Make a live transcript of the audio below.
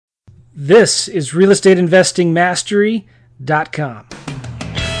This is realestateinvestingmastery.com.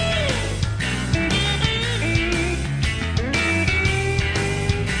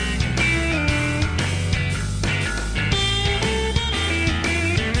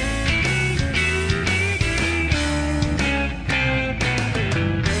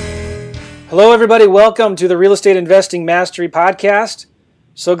 Hello, everybody. Welcome to the Real Estate Investing Mastery Podcast.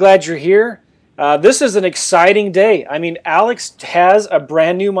 So glad you're here. This is an exciting day. I mean, Alex has a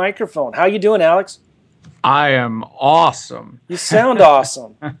brand new microphone. How you doing, Alex? I am awesome. You sound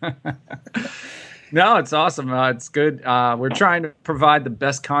awesome. No, it's awesome. It's good. We're trying to provide the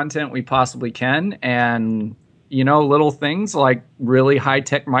best content we possibly can. And, you know, little things like really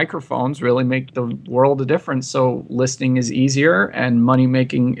high-tech microphones really make the world a difference. So listing is easier and money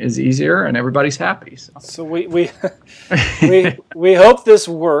making is easier and everybody's happy. So we hope this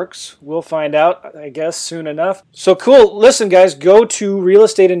works. We'll find out, I guess, soon enough. So cool. Listen, guys, go to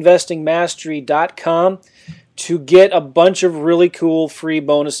realestateinvestingmastery.com to get a bunch of really cool free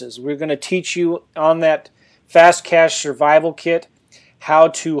bonuses. We're going to teach you on that Fast Cash Survival Kit how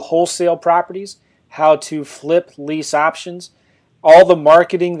to wholesale properties, how to flip lease options, all the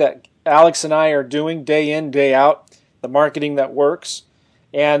marketing that Alex and I are doing day in, day out, the marketing that works.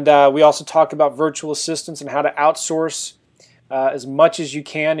 And we also talk about virtual assistants and how to outsource as much as you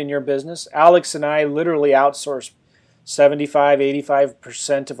can in your business. Alex and I literally outsource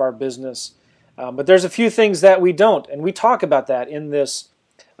 75-85% of our business. But there's a few things that we don't, and we talk about that in these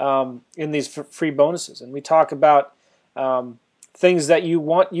free bonuses. And we talk about things that you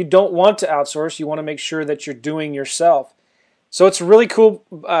don't want to outsource. You want to make sure that you're doing yourself. So it's really cool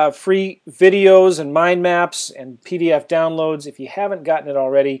free videos and mind maps and PDF downloads. If you haven't gotten it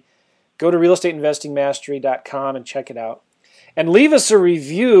already, go to realestateinvestingmastery.com and check it out. And leave us a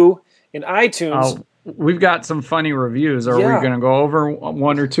review in iTunes. Oh, we've got some funny reviews. Are we going to go over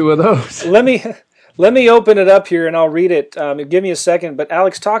one or two of those? Let me open it up here and I'll read it. Give me a second. But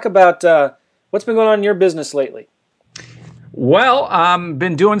Alex, talk about what's been going on in your business lately. Well,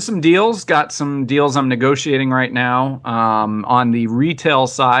 been doing some deals. Got some deals I'm negotiating right now on the retail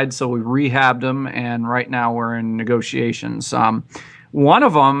side. So we rehabbed them, and right now we're in negotiations. One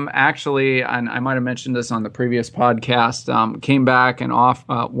of them, actually, and I might have mentioned this on the previous podcast, came back and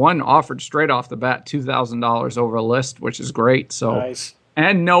one offered straight off the bat $2,000 over a list, which is great. So nice.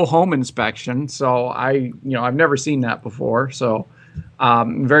 And no home inspection. So I've never seen that before. So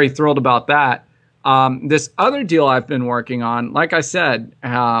I'm very thrilled about that. This other deal I've been working on, like I said,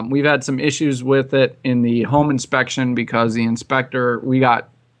 we've had some issues with it in the home inspection because the inspector, we got,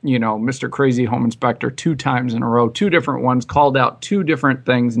 Mr. Crazy Home Inspector 2 times in a row, 2 different ones, called out 2 different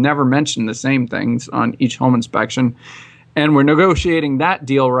things, never mentioned the same things on each home inspection. And we're negotiating that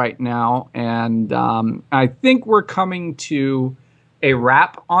deal right now. And I think we're coming to a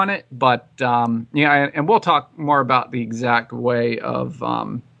wrap on it. But, and we'll talk more about the exact way of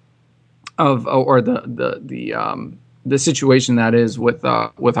the situation that is with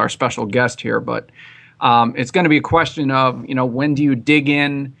our special guest here, but it's going to be a question of when do you dig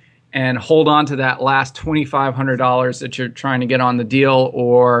in and hold on to that last $2,500 that you're trying to get on the deal,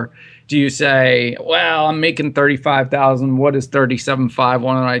 or do you say, well, I'm making $35,000. What is $37,500?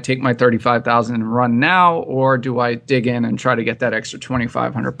 Why don't I take my $35,000 and run now, or do I dig in and try to get that extra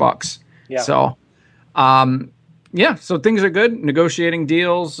 $2,500? Yeah. So. Yeah, so things are good. Negotiating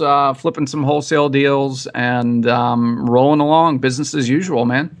deals, flipping some wholesale deals, and rolling along. Business as usual,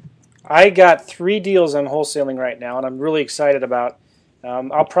 man. I got 3 deals I'm wholesaling right now, and I'm really excited about.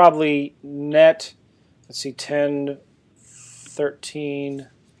 I'll probably net, 10, 13.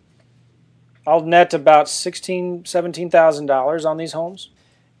 I'll net about $16,000, $17,000 on these homes.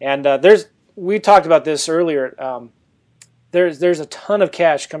 And we talked about this earlier. There's a ton of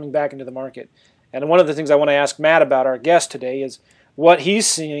cash coming back into the market. And one of the things I want to ask Matt about, our guest today, is what he's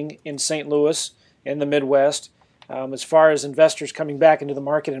seeing in St. Louis, in the Midwest, as far as investors coming back into the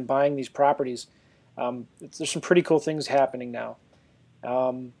market and buying these properties. There's some pretty cool things happening now.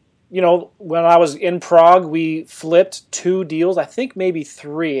 When I was in Prague, we flipped 2 deals, I think maybe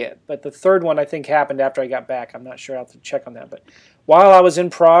 3, but the third one I think happened after I got back. I'm not sure. I'll have to check on that. But while I was in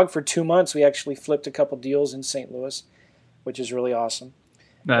Prague for 2 months, we actually flipped a couple deals in St. Louis, which is really awesome.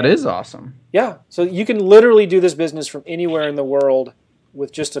 That is awesome. Yeah, so you can literally do this business from anywhere in the world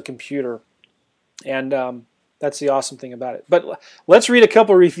with just a computer, and that's the awesome thing about it. But let's read a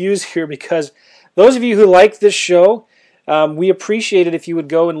couple reviews here, because those of you who like this show, we appreciate it if you would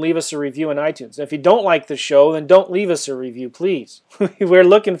go and leave us a review on iTunes. If you don't like the show, then don't leave us a review, please. We're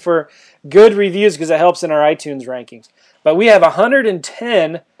looking for good reviews because it helps in our iTunes rankings. But we have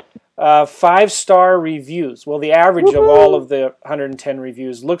 110 5-star reviews. Well, the average of all of the 110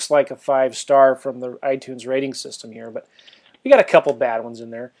 reviews looks like a 5-star from the iTunes rating system here, but we got a couple bad ones in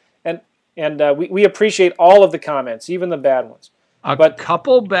there. And we appreciate all of the comments, even the bad ones. But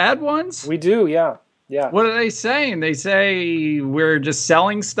couple bad ones? We do, yeah. Yeah. What are they saying? They say we're just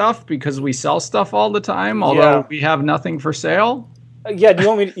selling stuff because we sell stuff all the time, although we have nothing for sale. Yeah.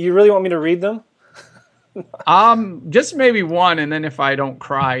 You really want me to read them? Just maybe one, and then if I don't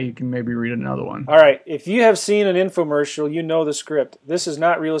cry, you can maybe read another one. All right. If you have seen an infomercial, you know the script. This is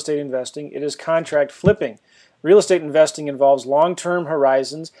not real estate investing. It is contract flipping. Real estate investing involves long-term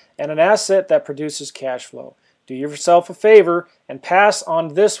horizons and an asset that produces cash flow. Do yourself a favor and pass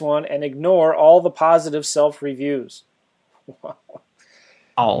on this one and ignore all the positive self-reviews. Wow.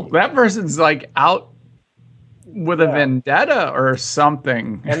 Oh, that person's like out with a vendetta or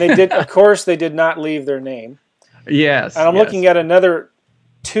something. And of course, they did not leave their name. Yes. And I'm looking at another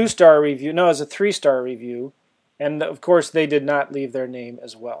 2-star review. No, it's a 3-star review. And of course, they did not leave their name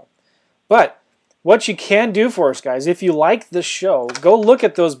as well. But what you can do for us, guys, if you like the show, go look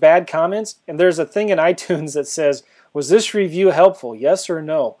at those bad comments, and there's a thing in iTunes that says, was this review helpful, yes or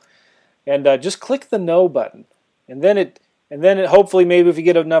no? And just click the no button, and then it hopefully maybe if you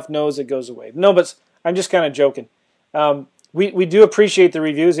get enough no's, it goes away. No, but I'm just kind of joking. We do appreciate the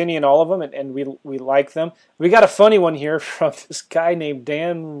reviews, any and all of them, and we like them. We got a funny one here from this guy named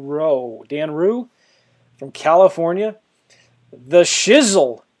Dan Rue from California. The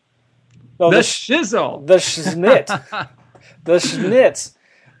Shizzle. Oh, the Shizzle. The Schnitz. The Schnitz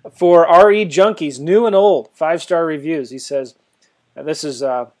for RE Junkies, new and old, 5-star reviews. He says, this is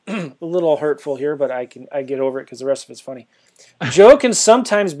a little hurtful here, but I get over it because the rest of it's funny. Joe can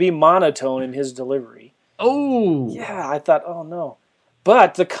sometimes be monotone in his delivery. Oh. Yeah, I thought, oh no.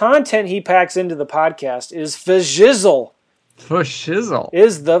 But the content he packs into the podcast is fizzizzle. Fishizzle.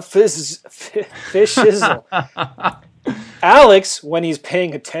 Is the fishizzle. Alex, when he's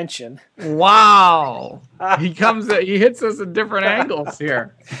paying attention. Wow. He hits us at different angles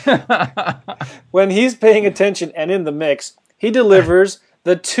here. When he's paying attention and in the mix, he delivers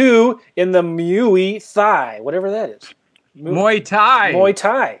the 2 in the Muay Thai, whatever that is. Muay Thai. Muay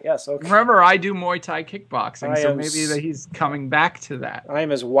Thai, yes. Okay. Remember, I do Muay Thai kickboxing, so maybe he's coming back to that. I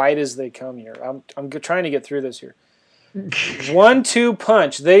am as white as they come here. I'm trying to get through this here. 1-2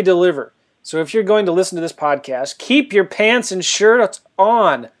 punch, they deliver. So if you're going to listen to this podcast, keep your pants and shirts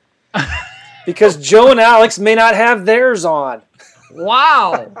on. Because Joe and Alex may not have theirs on.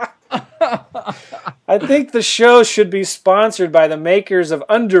 Wow. I think the show should be sponsored by the makers of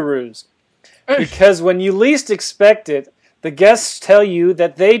Underoos. Because when you least expect it, the guests tell you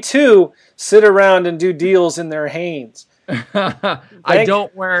that they too sit around and do deals in their Hanes. I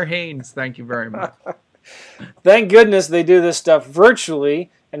don't wear Hanes, thank you very much. Thank goodness they do this stuff virtually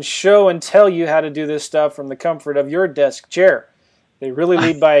and show and tell you how to do this stuff from the comfort of your desk chair. They really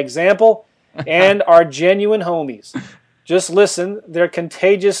lead by example and are genuine homies. Just listen, they're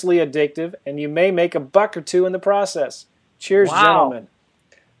contagiously addictive, and you may make $1 or $2 in the process. Cheers, gentlemen.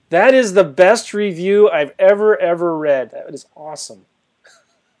 That is the best review I've ever read. That is awesome.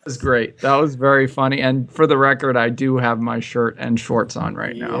 That was great. That was very funny. And for the record, I do have my shirt and shorts on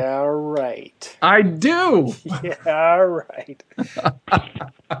right now. Yeah, right. I do. Yeah, right.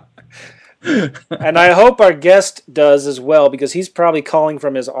 And I hope our guest does as well, because he's probably calling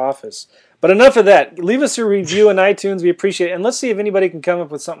from his office. But enough of that. Leave us a review on iTunes. We appreciate it. And let's see if anybody can come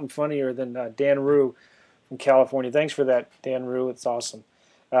up with something funnier than Dan Rue from California. Thanks for that, Dan Rue. It's awesome.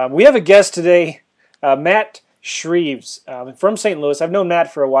 We have a guest today, Matt Shreves from St. Louis. I've known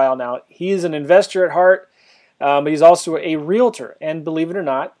Matt for a while now. He's an investor at heart, but he's also a realtor. And believe it or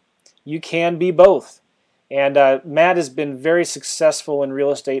not, you can be both. And Matt has been very successful in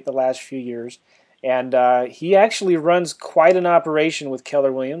real estate the last few years. And he actually runs quite an operation with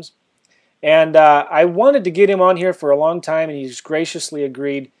Keller Williams. And I wanted to get him on here for a long time, and he's graciously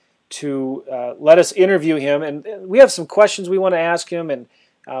agreed to let us interview him. And we have some questions we want to ask him, and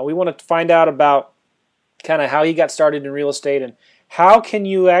we want to find out about kind of how he got started in real estate and how can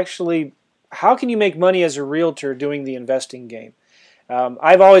you make money as a realtor doing the investing game.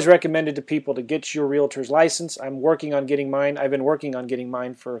 I've always recommended to people to get your realtor's license. I'm working on getting mine. I've been working on getting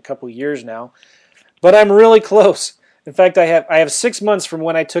mine for a couple years now, but I'm really close. In fact, I have 6 months from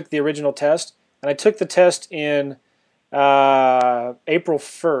when I took the original test, and I took the test in April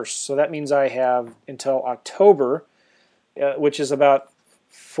 1st, so that means I have until October, which is about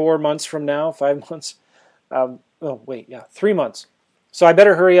 4 months from now, 5 months. 3 months. So I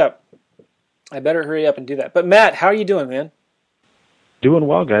better hurry up. And do that. But Matt, how are you doing, man? Doing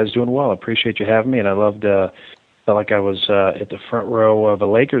well, guys. Doing well. I appreciate you having me, and I loved Felt like I was at the front row of a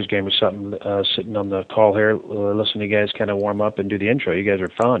Lakers game or something, sitting on the call here, listening to you guys kind of warm up and do the intro. You guys are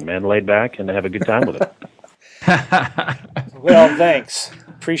fun, man. Laid back and have a good time with it. Well, thanks.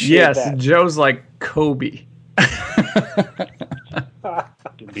 Appreciate Yes, that. Joe's like Kobe.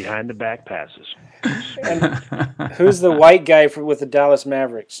 Behind the back passes. And who's the white guy with the Dallas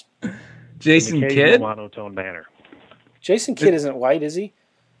Mavericks? Jason Kidd? Monotone banner. Jason Kidd isn't white, is he?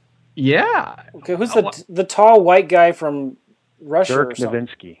 Yeah. Okay, who's the tall white guy from Russia Dirk or something?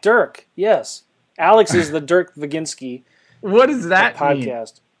 Nowitzki. Dirk, yes. Alex is the Dirk Nowitzki What does that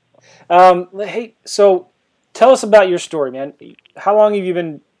podcast. Hey, so tell us about your story, man. How long have you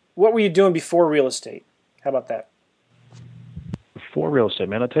been? What were you doing before real estate? How about that? For real estate,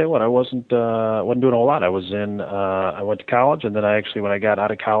 man, I'll tell you what, I wasn't doing a whole lot. I went to college, and then when I got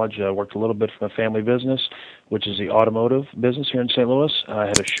out of college, I worked a little bit for a family business, which is the automotive business here in St. Louis. I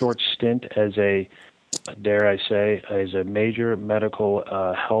had a short stint as a major medical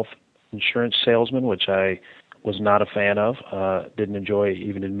health insurance salesman, which I was not a fan of. Didn't enjoy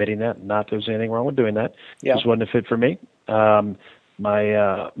even admitting that. Not that there was anything wrong with doing that. Yeah. Just wasn't a fit for me.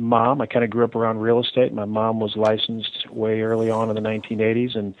 My mom, I kind of grew up around real estate. My mom was licensed way early on in the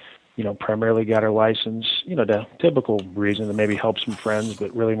 1980s and, primarily got her license, the typical reason to maybe help some friends,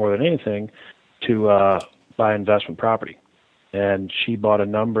 but really more than anything to buy investment property. And she bought a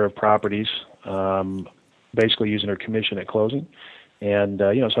number of properties, basically using her commission at closing. And, so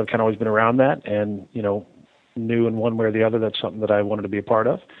I've kind of always been around that and, knew in one way or the other that's something that I wanted to be a part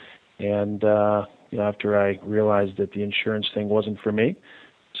of. And, after I realized that the insurance thing wasn't for me,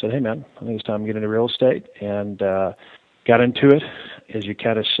 I said, hey, man, I think it's time to get into real estate. And got into it, as you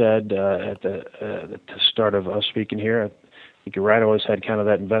kind of said at the start of us speaking here. I think you're right. I always had kind of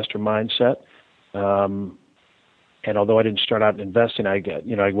that investor mindset. And although I didn't start out investing, I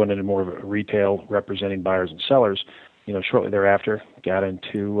went into more of a retail representing buyers and sellers. Shortly thereafter, got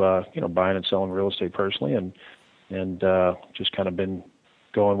into buying and selling real estate personally, and just kind of been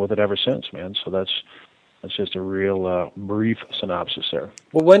going with it ever since, man. So that's just a real brief synopsis there.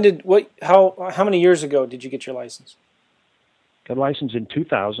 Well, how many years ago did you get your license? Got licensed in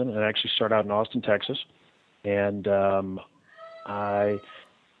 2000, and I actually started out in Austin, Texas. And I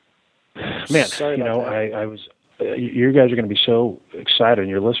was. You guys are going to be so excited, and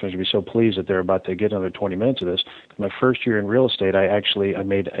your listeners will be so pleased that they're about to get another 20 minutes of this. My first year in real estate, I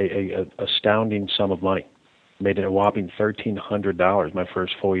made a astounding sum of money. Made a whopping $1,300 my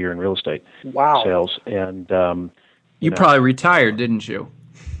first full year in real estate sales. And you probably retired, didn't you?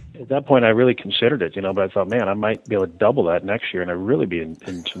 At that point, I really considered it, but I thought, man, I might be able to double that next year, and I'd really be in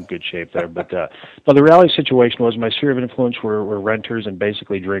some good shape there. But the reality situation was my sphere of influence were renters and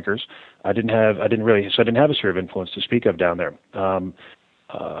basically drinkers. I didn't have a sphere of influence to speak of down there.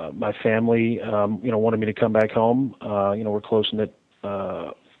 My family, wanted me to come back home. We're close knit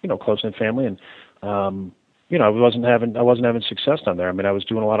family, and I wasn't having success down there. I mean, I was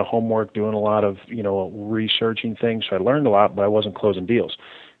doing a lot of homework, doing a lot of researching things, so I learned a lot, but I wasn't closing deals.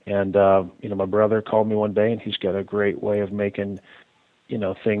 And my brother called me one day, and he's got a great way of making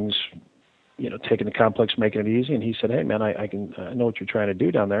things, taking the complex, making it easy. And he said, hey, man, I know what you're trying to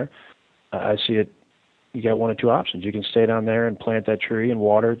do down there. I see it. You got one or two options. You can stay down there and plant that tree and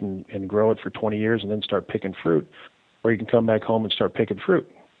water it and grow it for 20 years and then start picking fruit, or you can come back home and start picking fruit.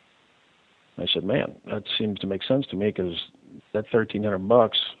 I said, man, that seems to make sense to me because that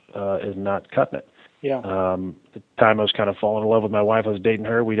 $1,300 is not cutting it. Yeah. The time I was kind of falling in love with my wife, I was dating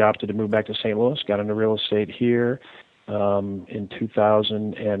her. We'd opted to move back to St. Louis, got into real estate here in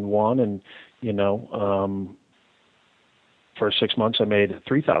 2001. And, for 6 months, I made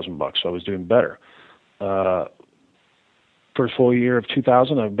 $3,000, so I was doing better. First full year of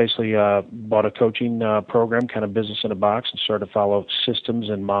 2000, I basically bought a coaching program, kind of business in a box, and started to follow systems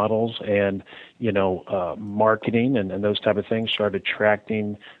and models and, marketing and those type of things. Started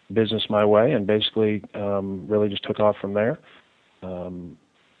attracting business my way and basically really just took off from there.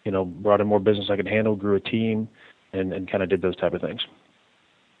 Brought in more business I could handle, grew a team, and kind of did those type of things.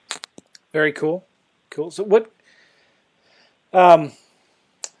 Very cool. Cool. So what...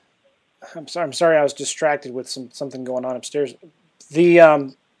 I'm sorry. I was distracted with something going on upstairs.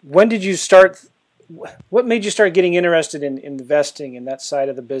 When did you start? What made you start getting interested in investing in that side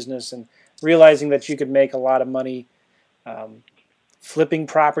of the business and realizing that you could make a lot of money flipping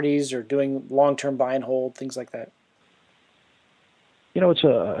properties or doing long-term buy and hold, things like that? It's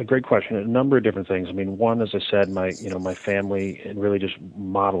a great question. A number of different things. I mean, one, as I said, my family and really just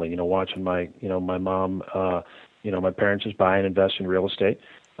modeling. Watching my mom. My parents just buy and invest in real estate.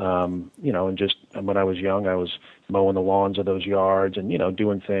 And just when I was young, I was mowing the lawns of those yards and,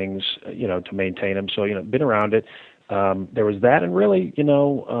 doing things, to maintain them. So, been around it. There was that, and really,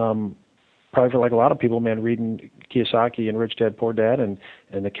 probably for like a lot of people, man, reading Kiyosaki and Rich Dad Poor Dad and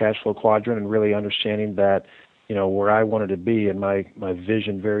the cash flow quadrant, and really understanding that, where I wanted to be, and my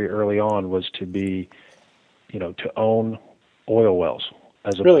vision very early on was to be, to own oil wells,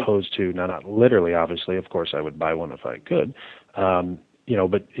 as Really? opposed to, now not literally, obviously, of course I would buy one if I could,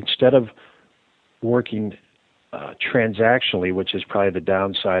 but instead of working transactionally, which is probably the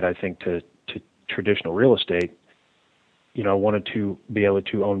downside, I think, to traditional real estate, I wanted to be able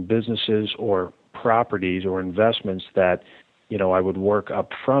to own businesses or properties or investments that, I would work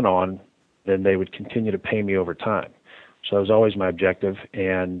up front on, then they would continue to pay me over time. So that was always my objective.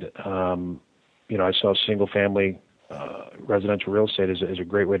 And, I saw single family residential real estate as a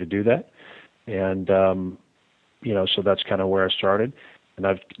great way to do that. And, so that's kind of where I started. And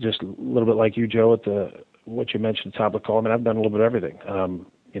I've just a little bit like you, Joe, at what you mentioned at the top of the call. I mean, I've done a little bit of everything.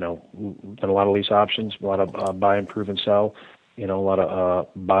 Done a lot of lease options, a lot of buy, improve, and sell. A lot of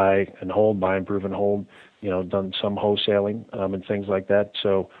buy and hold, buy, improve, and hold. Done some wholesaling and things like that.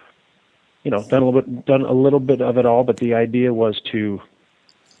 So, done a little bit of it all. But the idea was to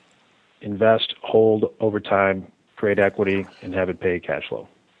invest, hold over time, create equity, and have it pay cash flow.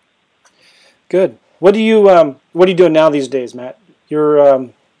 Good. What are you doing now these days, Matt? You're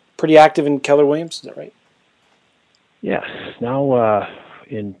pretty active in Keller Williams, is that right? Yeah. Now,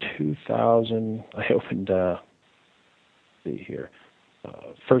 in 2000, I opened. See here.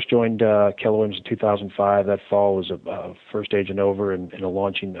 First joined Keller Williams in 2005. That fall was a first agent over in a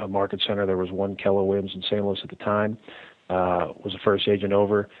launching market center. There was one Keller Williams in St. Louis at the time. Was a first agent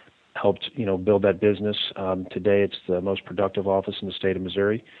over. Helped build that business. Today, it's the most productive office in the state of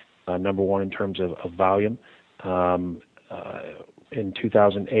Missouri. Number one in terms of volume. In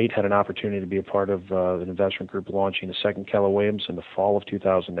 2008, had an opportunity to be a part of an investment group launching a second Keller Williams in the fall of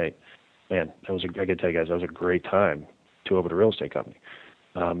 2008. Man, I got to tell you guys, that was a great time to open a real estate company.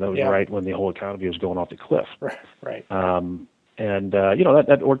 That was right when the whole economy was going off the cliff. Right.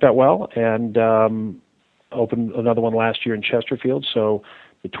 That worked out well, and opened another one last year in Chesterfield. So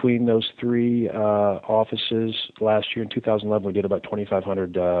between those three offices last year in 2011, we did about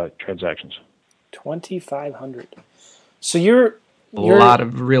 2,500 transactions. 2,500. So you're a lot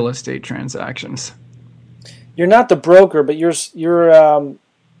of real estate transactions. You're not the broker, but you're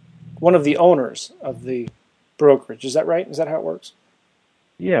one of the owners of the brokerage. Is that right? Is that how it works?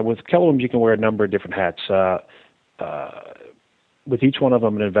 Yeah, with Keller Williams, you can wear a number of different hats. With each one of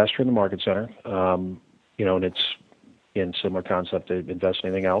them, an investor in the market center, and it's in similar concept to invest in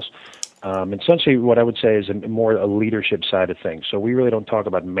anything else. Essentially, what I would say is more a leadership side of things. So we really don't talk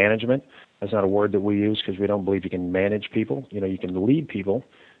about management. That's not a word that we use because we don't believe you can manage people. You can lead people.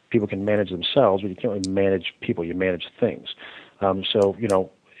 People can manage themselves, but you can't really manage people. You manage things.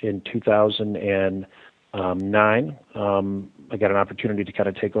 In 2009, I got an opportunity to kind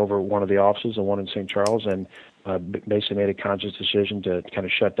of take over one of the offices, the one in St. Charles, and basically made a conscious decision to kind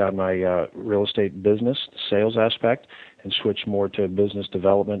of shut down my real estate business, the sales aspect, and switch more to business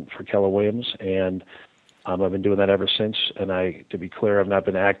development for Keller Williams. And I've been doing that ever since. And to be clear, I've not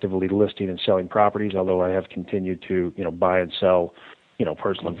been actively listing and selling properties, although I have continued to, buy and sell,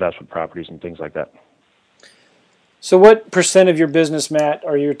 personal investment properties and things like that. So what percent of your business, Matt,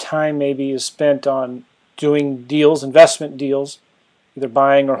 or your time maybe is spent on doing deals, investment deals, either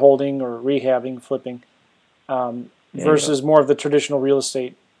buying or holding or rehabbing, flipping, versus more of the traditional real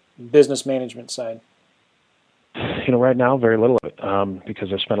estate business management side? Right now, very little of it,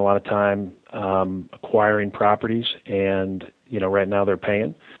 because I've spent a lot of time acquiring properties, and right now they're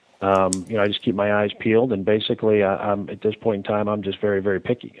paying. I just keep my eyes peeled, and basically, I'm at this point in time, I'm just very, very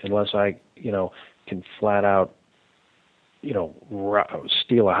picky. Unless I, can flat out,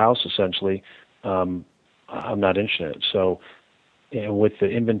 steal a house essentially, I'm not interested in it. So, with the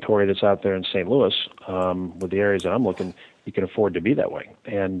inventory that's out there in St. Louis, with the areas that I'm looking, you can afford to be that way.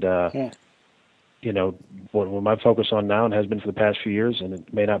 And what my focus on now, and has been for the past few years, and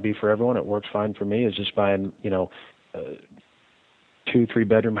it may not be for everyone, it works fine for me, is just buying 2-3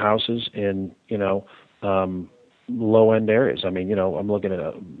 bedroom houses in low end areas. I mean, I'm looking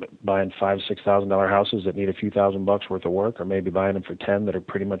at buying $5,000-$6,000 houses that need a few $1,000 worth of work, or maybe buying them for 10 that are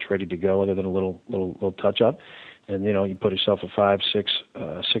pretty much ready to go, other than a little touch up. And you put yourself a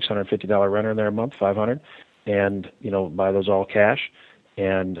 $650 renter in there a month, $500, and buy those all cash,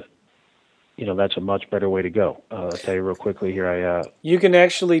 and that's a much better way to go. I'll tell you real quickly here. You can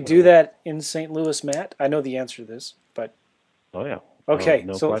actually do that in St. Louis, Matt. I know the answer to this, but oh yeah. Okay,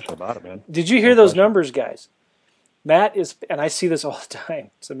 no so question about it, man. Did you hear those numbers, guys? Matt is, and I see this all the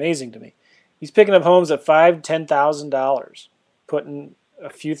time. It's amazing to me. He's picking up homes at $5,000-$10,000, putting a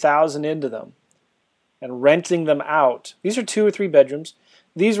few thousand into them, and renting them out. These are 2 or 3 bedrooms.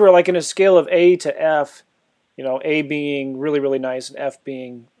 These were like in a scale of A to F, A being really, really nice and F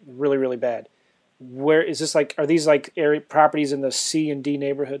being really, really bad. Where is this like? Are these like area properties in the C and D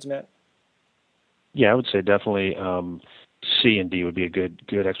neighborhoods, Matt? Yeah, I would say definitely C and D would be a good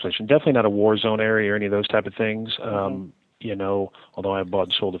explanation. Definitely not a war zone area or any of those type of things. Although I bought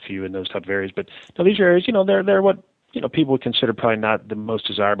and sold a few in those type of areas, but no, these are areas. They're what people would consider probably not the most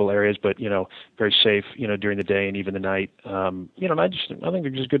desirable areas, but very safe. During the day and even the night. And I think they're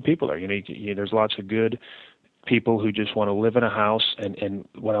just good people there. There's lots of good people who just want to live in a house, and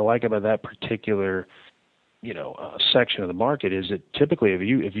what I like about that particular section of the market is that typically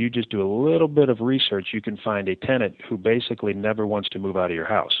if you just do a little bit of research, you can find a tenant who basically never wants to move out of your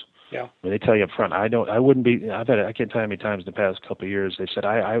house. Yeah. They tell you up front, I wouldn't be. I bet I can't tell you how many times in the past couple of years they said,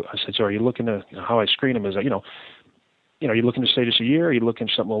 I said, so are you looking to? How I screen them is are you looking to stay just a year? Are you looking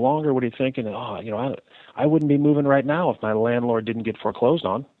for something a little longer? What are you thinking? I wouldn't be moving right now if my landlord didn't get foreclosed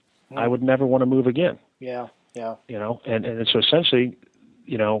on. I would never want to move again. Yeah. And so essentially,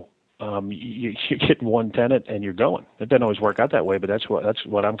 you get one tenant and you're going. It doesn't always work out that way, but that's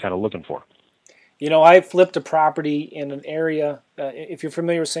what I'm kind of looking for. I flipped a property in an area. If you're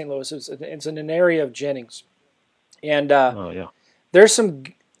familiar with St. Louis, it's in an area of Jennings, and there's some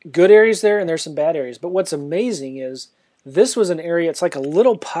good areas there and there's some bad areas. But what's amazing is this was an area. It's like a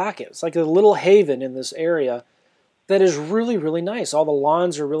little pocket. It's like a little haven in this area that is really, really nice. All the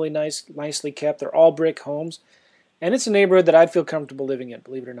lawns are really nicely kept. They're all brick homes, and it's a neighborhood that I'd feel comfortable living in.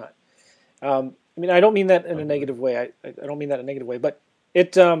 Believe it or not. I don't mean that in a negative way. I don't mean that in a negative way, but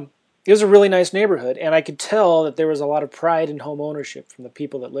it was a really nice neighborhood, and I could tell that there was a lot of pride in home ownership from the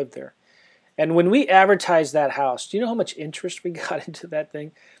people that lived there. And when we advertised that house, do you know how much interest we got into that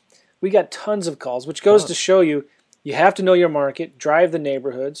thing? We got tons of calls, which goes to show you have to know your market, drive the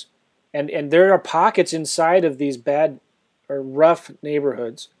neighborhoods, and there are pockets inside of these bad or rough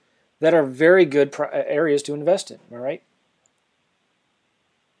neighborhoods that are very good areas to invest in. Am I right?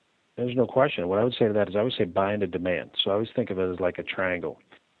 There's no question. What I would say to that is I would say buy into demand. So I always think of it as like a triangle.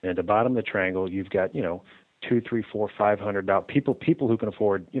 And at the bottom of the triangle, you've got, $200, $300, $400, $500 people who can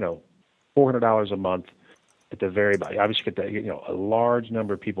afford, $400 a month at the very bottom. Obviously, a large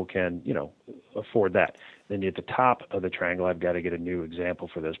number of people can, afford that. Then at the top of the triangle, I've got to get a new example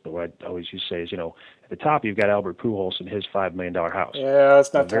for this, but what I always used to say is, at the top, you've got Albert Pujols and his $5 million house. Yeah,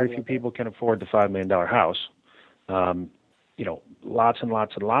 that's not very few people can afford the $5 million house. Lots and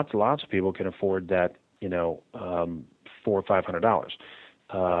lots and lots of people can afford that, $400 or $500.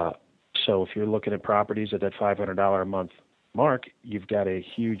 So if you're looking at properties at that $500 a month mark, you've got a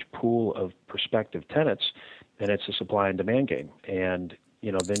huge pool of prospective tenants, and it's a supply and demand game. And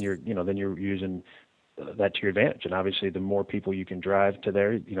then you're using that to your advantage. And obviously, the more people you can drive to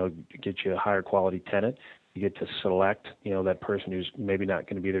there, get you a higher quality tenant. You get to select, that person who's maybe not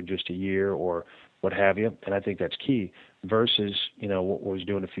going to be there just a year or what have you. And I think that's key versus, what we was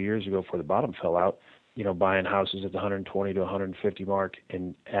doing a few years ago before the bottom fell out, buying houses at the 120 to 150 mark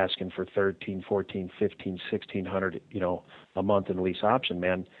and asking for 13, 14, 15, 1600, a month in lease option,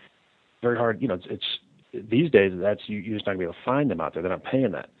 man. Very hard. It's these days you're just not going to be able to find them out there. They're not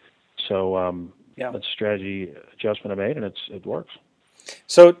paying that. So, that's a strategy adjustment I made, and it works.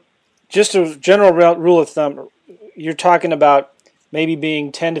 So, just a general rule of thumb, you're talking about maybe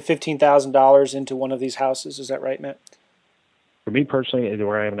being $10,000 to $15,000 into one of these houses. Is that right, Matt? For me personally,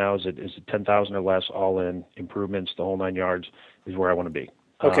 where I am now is $10,000 or less, all in improvements, the whole 9 yards is where I want to be.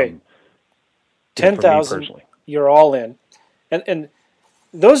 Okay, 10,000. You're all in, and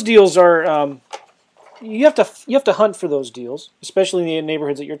those deals are you have to hunt for those deals, especially in the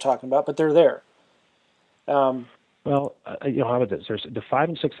neighborhoods that you're talking about. But they're there. Well, how about this? There's the $5,000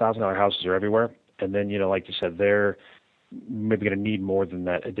 and $6,000 houses are everywhere, and then like you said, they're maybe going to need more than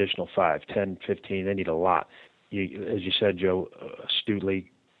that additional 5, 10, 15. They need a lot. As you said, Joe, astutely,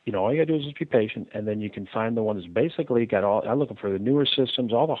 all you got to do is just be patient, and then you can find the one that's basically got all. I'm looking for the newer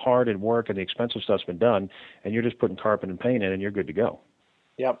systems, all the hard and work and the expensive stuff's been done, and you're just putting carpet and paint in, and you're good to go.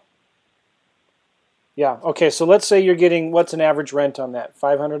 Yep. Yeah. Okay. So let's say you're getting what's an average rent on that?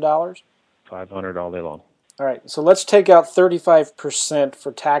 $500. $500 all day long. All right. So let's take out 35%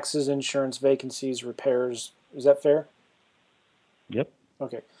 for taxes, insurance, vacancies, repairs. Is that fair? Yep.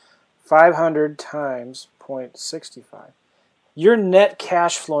 Okay. 500 times 0.65. You're net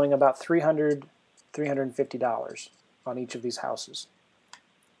cash flowing about $300, $350 on each of these houses.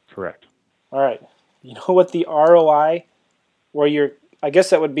 Correct. All right. You know what the ROI, I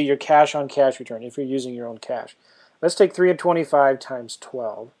guess that would be your cash on cash return if you're using your own cash. let's take 325 times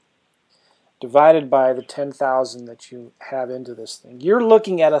 12, divided by the 10,000 that you have into this thing. You're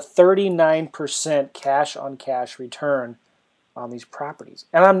looking at a 39% cash-on-cash return on these properties.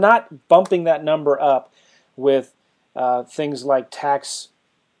 And I'm not bumping that number up with things like tax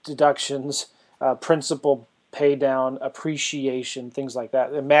deductions, principal pay down, appreciation, things like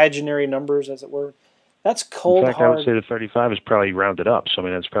that. Imaginary numbers, as it were. That's cold, In fact, hard. I would say the 35 is probably rounded up. So, I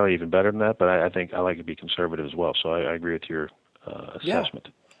mean, that's probably even better than that. But I think I like to be conservative as well. So I agree with your assessment.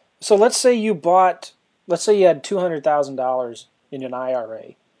 Yeah. So let's say you had $200,000 in an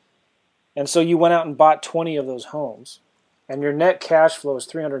IRA. And so you went out and bought 20 of those homes. And your net cash flow is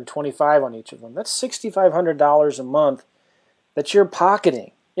 $325 on each of them. That's $6,500 a month that you're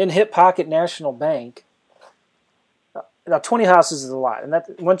pocketing in Hip Pocket National Bank. Now, 20 houses is a lot, and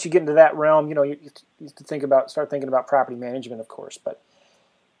that once you get into that realm, you have to start thinking about property management, of course. But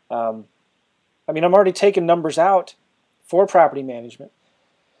I'm already taking numbers out for property management.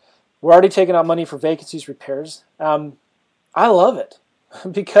 We're already taking out money for vacancies, repairs. I love it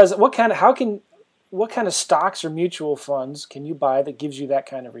because what kind of stocks or mutual funds can you buy that gives you that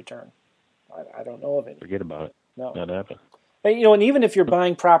kind of return? I don't know of any. Forget about it. No, not happening. And even if you're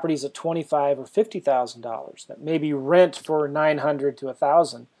buying properties at $25,000 or $50,000 that maybe rent for $900 to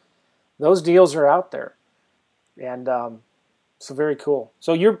 $1,000, those deals are out there, and so very cool.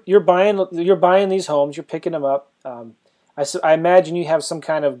 So you're buying these homes, you're picking them up. I imagine you have some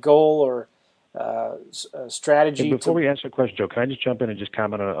kind of goal or strategy. And before we answer the question, Joe, can I just jump in and just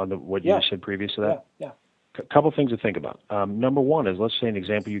comment on what you said previous to that? Yeah. A couple things to think about. Number one is, let's say an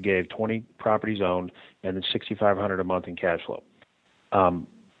example you gave, 20 properties owned and then $6,500 a month in cash flow.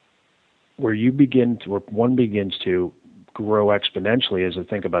 Where one begins to grow exponentially is to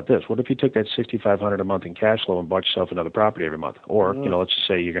think about this. What if you took that $6,500 a month in cash flow and bought yourself another property every month? Or, let's just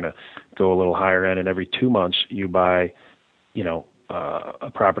say you're going to go a little higher end and every 2 months you buy, a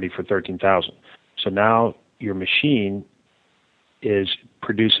property for $13,000. So now your machine is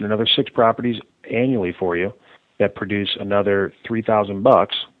producing another 6 properties annually for you that produce another $3,000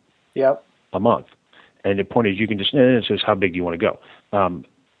 a month. And the point is, you can it's just how big do you want to go.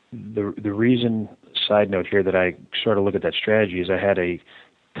 The reason, side note here, that I sort of look at that strategy is I had a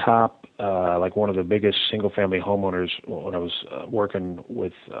top, like one of the biggest single-family homeowners when I was working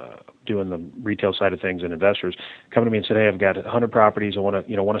with doing the retail side of things and investors, come to me and said, "Hey, I've got 100 properties. I want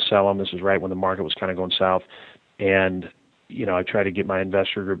to sell them." This was right when the market was kind of going south, and I tried to get my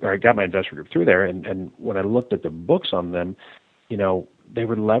investor group, or I got my investor group through there, and when I looked at the books on them, they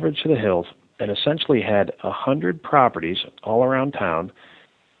were leveraged to the hills and essentially had 100 properties all around town,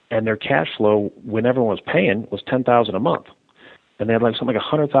 and their cash flow when everyone was paying was $10,000 a month. And they had something like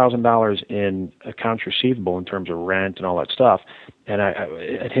 $100,000 in accounts receivable in terms of rent and all that stuff. And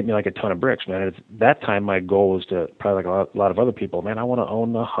it hit me like a ton of bricks, man. At that time, my goal was to, probably like a lot of other people, man, I want to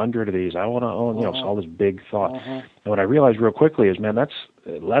own 100 of these. I want to own, so all this big thought. And what I realized real quickly is, man, that's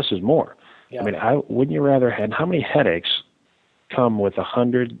less is more. Yeah. I mean, wouldn't you rather have, how many headaches come with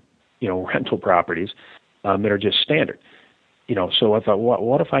 100, rental properties that are just standard? So I thought,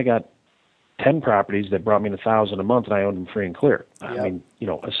 what if I got 10 properties that brought me $1,000 a month and I owned them free and clear? Yep. I mean,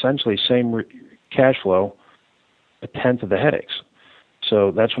 essentially same cash flow, a tenth of the headaches.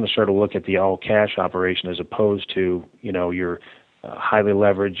 So that's when I started to look at the all cash operation as opposed to, your highly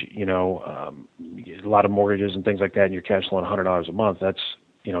leveraged, a lot of mortgages and things like that, and your cash flowing $100 a month. That's,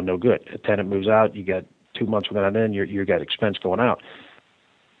 no good. A tenant moves out, you got 2 months without in, you got expense going out.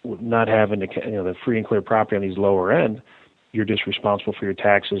 Not having the free and clear property on these lower end, you're just responsible for your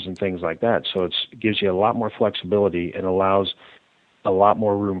taxes and things like that. So it gives you a lot more flexibility and allows a lot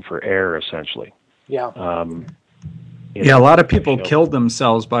more room for error, essentially. Yeah. A lot of people killed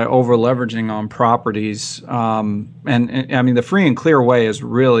themselves by over leveraging on properties. And I mean, the free and clear way is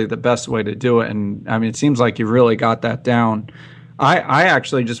really the best way to do it. And I mean, it seems like you really got that down. I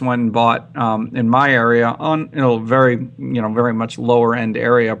actually just went and bought in my area on very much lower end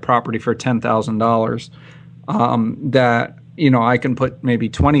area property for $10,000 that I can put maybe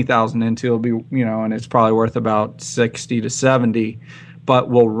 20,000 into. It'll be and it's probably worth about 60 to 70, but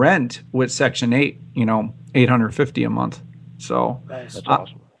will rent with Section 8 $850 a month. So nice. That's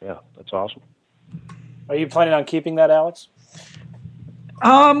awesome. Yeah, that's awesome. Are you planning on keeping that, Alex?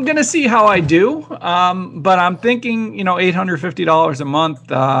 I'm gonna see how I do, but I'm thinking, $850 a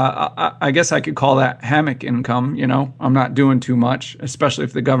month. I guess I could call that hammock income. I'm not doing too much, especially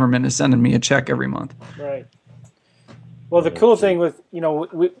if the government is sending me a check every month. Right. Well, the cool thing with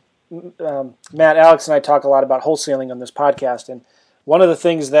Matt, Alex, and I talk a lot about wholesaling on this podcast, and one of the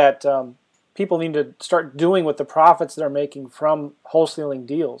things that people need to start doing with the profits they're making from wholesaling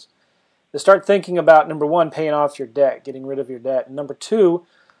deals is start thinking about, number one, paying off your debt, getting rid of your debt. And number two,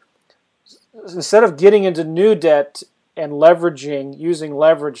 instead of getting into new debt and using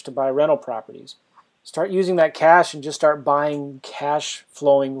leverage to buy rental properties, start using that cash and just start buying cash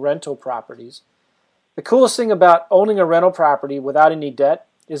flowing rental properties. The coolest thing about owning a rental property without any debt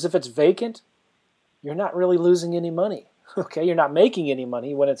is if it's vacant, you're not really losing any money. Okay, you're not making any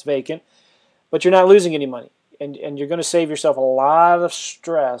money when it's vacant, but you're not losing any money. And you're going to save yourself a lot of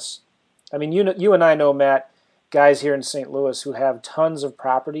stress. I mean, you and I know, Matt, guys here in St. Louis who have tons of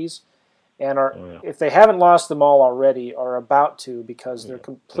properties and are, if they haven't lost them all already, are about to, because they're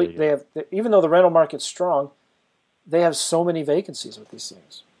complete. They have, even though the rental market's strong, they have so many vacancies with these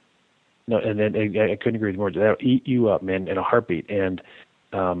things. No, and then I couldn't agree more. That'll eat you up, man, in a heartbeat. And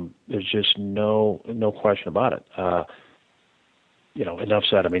there's just no question about it. Enough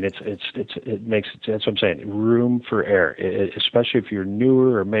said. I mean, it makes, that's what I'm saying, room for error, especially if you're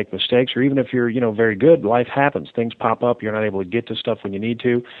newer or make mistakes, or even if you're, very good. Life happens. Things pop up. You're not able to get to stuff when you need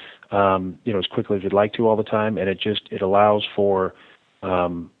to, as quickly as you'd like to all the time. And it allows for,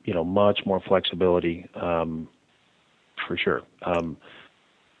 much more flexibility, for sure.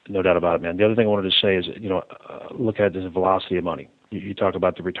 No doubt about it, man. The other thing I wanted to say is, look at the velocity of money. You talk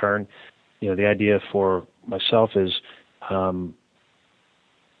about the return. The idea for myself is,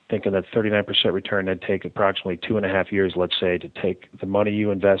 thinking that 39% return, that'd take approximately 2.5 years, let's say, to take the money you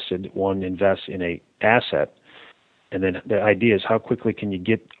invested, invest in a asset. And then the idea is, how quickly can you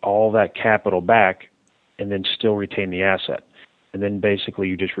get all that capital back and then still retain the asset? And then basically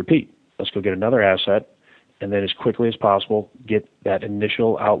you just repeat. Let's go get another asset, and then as quickly as possible, get that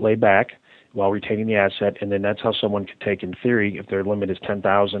initial outlay back while retaining the asset. And then that's how someone could take, in theory, if their limit is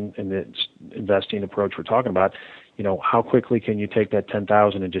 $10,000 in the investing approach we're talking about, how quickly can you take that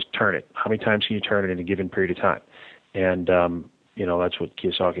 $10,000 and just turn it? How many times can you turn it in a given period of time? And, that's what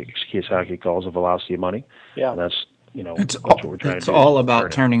Kiyosaki calls the velocity of money. Yeah. And that's what we're trying to do. It's all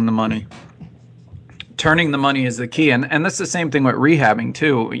about turning the money. Turning the money is the key. And that's the same thing with rehabbing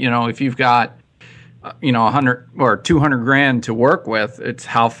too. If you've got, 100 or 200 grand to work with, it's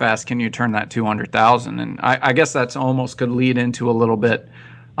how fast can you turn that 200,000? And I guess that's almost could lead into a little bit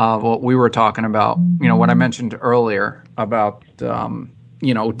of what we were talking about, what I mentioned earlier about,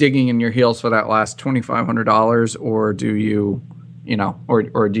 digging in your heels for that last $2,500, or do you,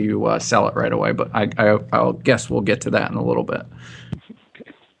 or do you sell it right away? But I'll guess we'll get to that in a little bit.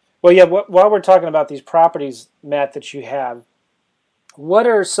 Well, yeah, while we're talking about these properties, Matt, that you have, what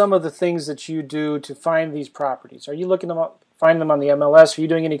are some of the things that you do to find these properties? Are you looking them up, find them on the MLS? Are you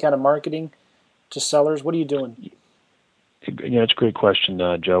doing any kind of marketing to sellers? What are you doing? It's a great question,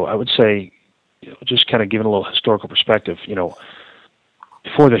 Joe. I would say, just kind of giving a little historical perspective,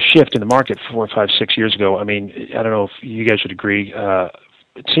 before the shift in the market 4, 5, 6 years ago, I mean, I don't know if you guys would agree,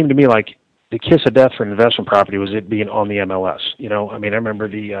 it seemed to me like the kiss of death for an investment property was it being on the MLS. I mean, I remember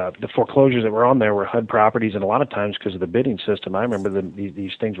the foreclosures that were on there were HUD properties, and a lot of times because of the bidding system, I remember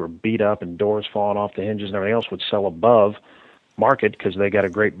these things were beat up and doors falling off the hinges and everything else would sell above market because they got a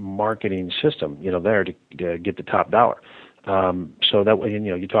great marketing system, there to get the top dollar. So that way,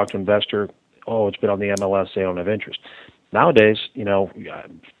 you talk to an investor, it's been on the MLS, they don't have interest. Nowadays, you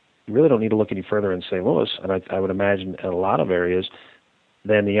really don't need to look any further in St. Louis, and I would imagine in a lot of areas,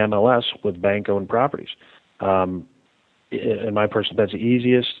 than the MLS with bank-owned properties. In my personal, that's the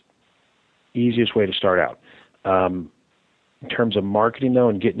easiest way to start out. In terms of marketing, though,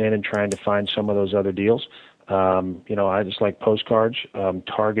 and getting in and trying to find some of those other deals, I just like postcards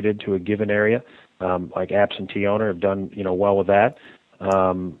targeted to a given area, like Absentee Owner have done, well with that,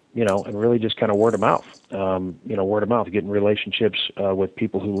 and really just kind of word of mouth, getting relationships with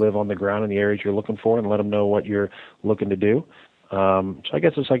people who live on the ground in the areas you're looking for and let them know what you're looking to do. So I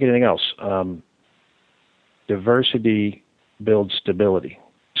guess it's like anything else. Diversity builds stability.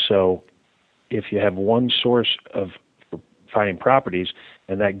 So if you have one source of finding properties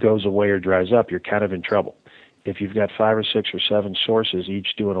and that goes away or dries up, you're kind of in trouble. If you've got 5 or 6 or 7 sources,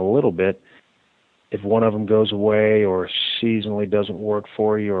 each doing a little bit, if one of them goes away or seasonally doesn't work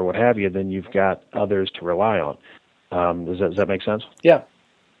for you or what have you, then you've got others to rely on. Does that make sense? Yeah.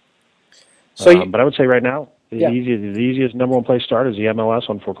 So, but I would say right now, the easiest number one place to start is the MLS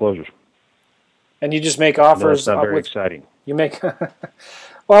on foreclosures. And you just make offers. It's not very exciting. You make.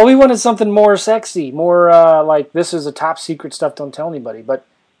 Well, we wanted something more sexy, more like this is a top secret stuff. Don't tell anybody. But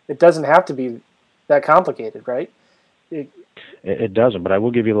it doesn't have to be that complicated, right? It doesn't. But I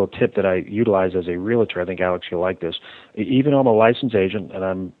will give you a little tip that I utilize as a realtor. I think Alex, you'll like this. Even though I'm a licensed agent and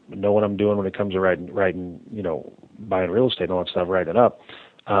I know what I'm doing when it comes to writing, buying real estate and all that stuff, writing it up.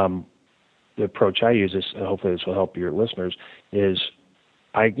 The approach I use is, and hopefully this will help your listeners, is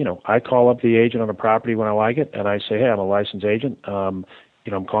I call up the agent on a property when I like it, and I say, hey, I'm a licensed agent. I'm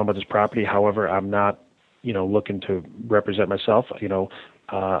calling about this property. However, I'm not, looking to represent myself. If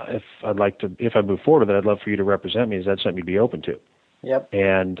I move forward with it, I'd love for you to represent me. Is that something you'd be open to? Yep.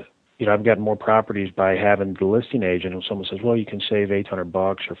 And I've gotten more properties by having the listing agent. And someone says, well, you can save $800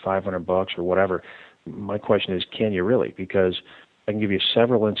 or $500 or whatever. My question is, can you really? Because I can give you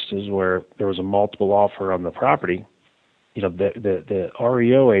several instances where there was a multiple offer on the property. The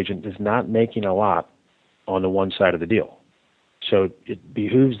REO agent is not making a lot on the one side of the deal. So it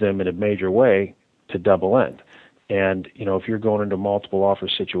behooves them in a major way to double end. And, if you're going into a multiple offer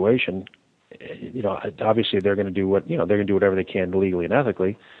situation, obviously they're going to do they're going to do whatever they can legally and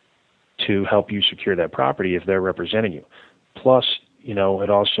ethically to help you secure that property if they're representing you. Plus, it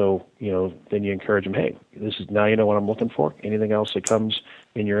also, then you encourage them, hey, now you know what I'm looking for. Anything else that comes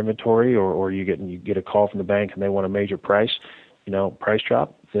in your inventory or you get a call from the bank and they want a major price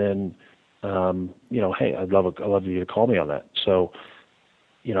drop, then, hey, I'd love you to call me on that. So,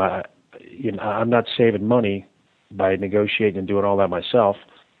 I'm not saving money by negotiating and doing all that myself.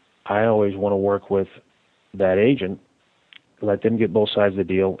 I always want to work with that agent, let them get both sides of the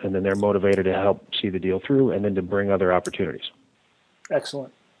deal, and then they're motivated to help see the deal through and then to bring other opportunities.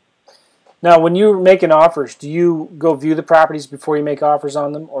 Excellent. Now, when you're making offers, do you go view the properties before you make offers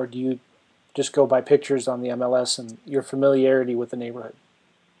on them, or do you just go by pictures on the MLS and your familiarity with the neighborhood?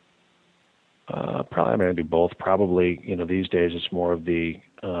 Probably I'm going to do both. Probably, these days it's more of the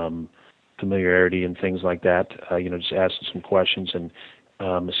familiarity and things like that. Just asking some questions, and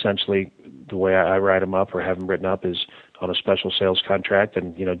essentially the way I write them up or have them written up is on a special sales contract,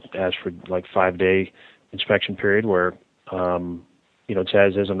 and ask for like 5-day inspection period where it's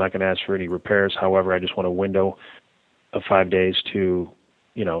as is. I'm not going to ask for any repairs. However, I just want a window of 5 days to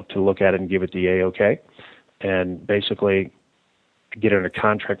look at it and give it the A-OK. And basically get it under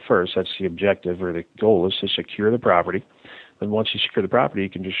contract first. That's the objective or the goal is to secure the property. And once you secure the property, you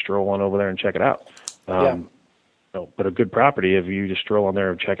can just stroll on over there and check it out. But a good property, if you just stroll on there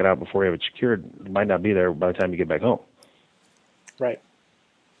and check it out before you have it secured, it might not be there by the time you get back home. Right.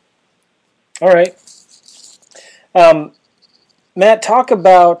 All right. Matt,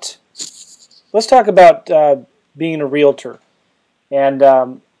 let's talk about being a realtor.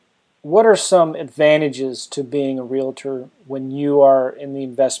 And what are some advantages to being a realtor when you are in the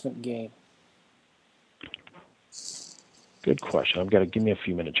investment game? Good question. Give me a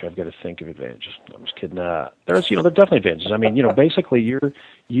few minutes here. I've got to think of advantages. I'm just kidding. There are definitely advantages. I mean, basically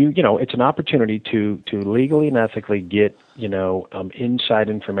it's an opportunity to legally and ethically get, inside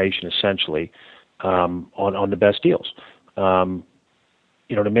information essentially, on the best deals.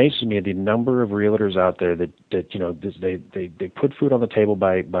 It amazes me the number of realtors out there that they put food on the table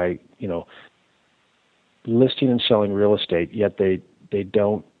by listing and selling real estate, yet they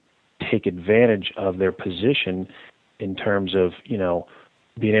don't take advantage of their position in terms of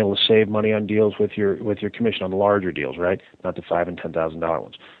being able to save money on deals with your commission on larger deals, right? Not the $5,000 and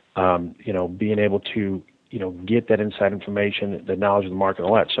 $10,000 ones. Being able to get that inside information, the knowledge of the market,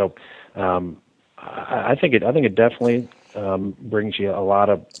 all that. So I think it definitely brings you a lot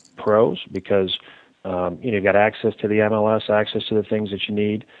of pros because you've got access to the MLS, access to the things that you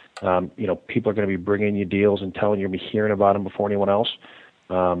need. People are going to be bringing you deals and telling you, you'll be hearing about them before anyone else.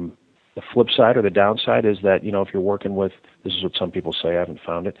 The flip side or the downside is that if you're working with, this is what some people say, I haven't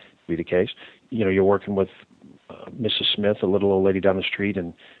found it to be the case. You're working with Mrs. Smith, a little old lady down the street,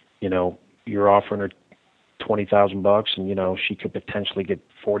 and you're offering her $20,000, and she could potentially get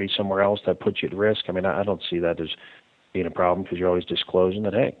 40 somewhere else. That puts you at risk. I mean, I don't see that as being a problem because you're always disclosing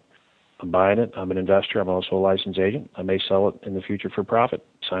that, hey, I'm buying it. I'm an investor. I'm also a licensed agent. I may sell it in the future for profit.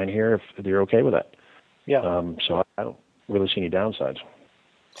 Sign here if you're okay with that. Yeah. So I don't really see any downsides.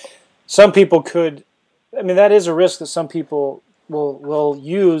 Some people that is a risk that some people will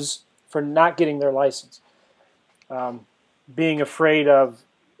use for not getting their license. Being afraid of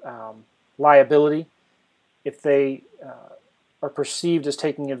liability if they are perceived as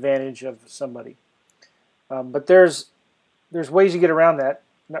taking advantage of somebody. But there's ways you get around that,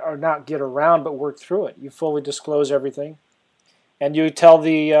 or not get around, but work through it. You fully disclose everything, and you tell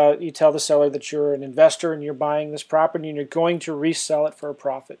the seller that you're an investor and you're buying this property and you're going to resell it for a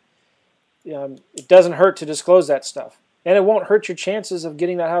profit. It doesn't hurt to disclose that stuff, and it won't hurt your chances of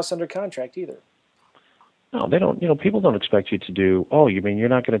getting that house under contract either. No, they don't. People don't expect you to do. Oh, you mean you're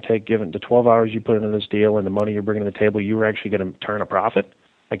not going to take, given the 12 hours you put into this deal and the money you're bringing to the table, you were actually going to turn a profit?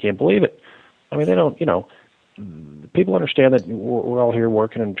 I can't believe it. I mean, they don't. People understand that we're all here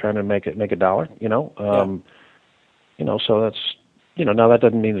working and trying to make a dollar. So Now that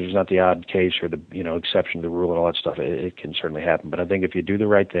doesn't mean there's not the odd case or the exception to the rule and all that stuff. It can certainly happen, but I think if you do the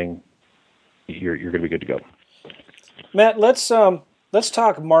right thing, you're going to be good to go. Matt, let's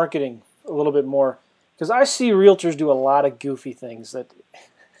talk marketing a little bit more, because I see realtors do a lot of goofy things that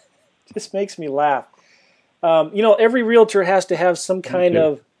just makes me laugh. Every realtor has to have some kind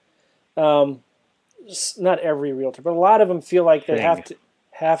of, not every realtor, but a lot of them feel like they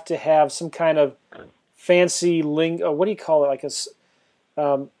have to have some kind of fancy lingo. What do you call it? Like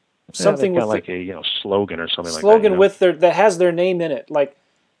something with like a slogan or something like that. Slogan with that has their name in it. Like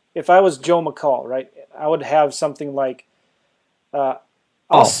if I was Joe McCall, right, I would have something like, I'll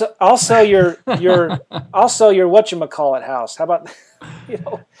sell your whatchamacallit house. How about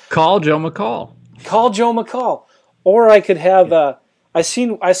Call Joe McCall. Call Joe McCall. Or I could have I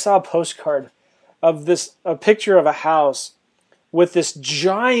saw a postcard of a picture of a house with this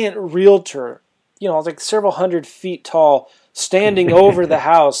giant realtor, like several hundred feet tall, standing over the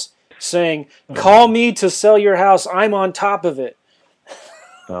house saying, "Call me to sell your house. I'm on top of it."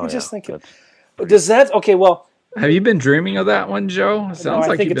 I'm just thinking, does that okay? Well, have you been dreaming of that one, Joe? Sounds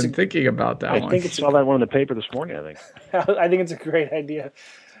like you've been thinking about that one. I think I saw that one in the paper this morning. I think. I think it's a great idea,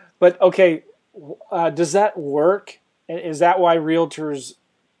 but okay, does that work? Is that why realtors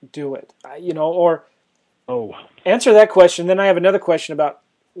do it? Or answer that question. Then I have another question about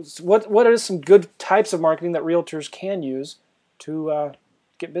what are some good types of marketing that realtors can use to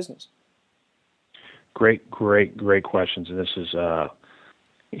get business? Great questions, and this is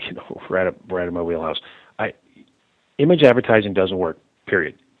right up my wheelhouse. Image advertising doesn't work,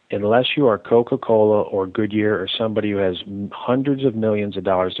 period. Unless you are Coca-Cola or Goodyear or somebody who has hundreds of millions of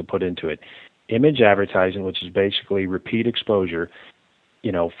dollars to put into it. Image advertising, which is basically repeat exposure,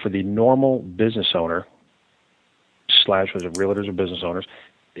 for the normal business owner / realtors or business owners,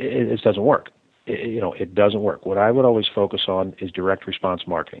 it doesn't work. It doesn't work. What I would always focus on is direct response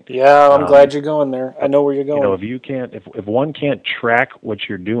marketing. Yeah, I'm glad you're going there. I know where you're going. If one can't track what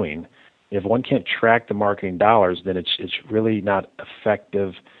you're doing, if one can't track the marketing dollars, then it's really not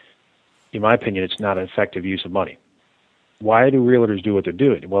effective. In my opinion, it's not an effective use of money. Why do realtors do what they're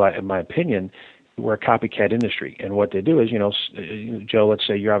doing? Well, in my opinion, we're a copycat industry, and what they do is, Joe, let's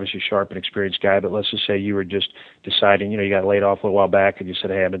say you're obviously a sharp and experienced guy, but let's just say you were just deciding, you got laid off a little while back, and you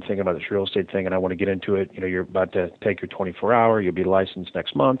said, hey, I've been thinking about this real estate thing, and I want to get into it. You're about to take your 24-hour, you'll be licensed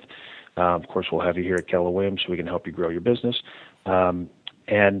next month. Of course, we'll have you here at Keller Williams so we can help you grow your business. And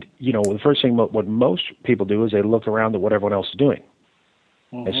the first thing, what most people do is they look around at what everyone else is doing.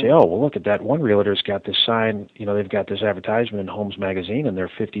 Mm-hmm. They say, oh, well, look at that. One realtor's got this sign, they've got this advertisement in Homes Magazine, and they're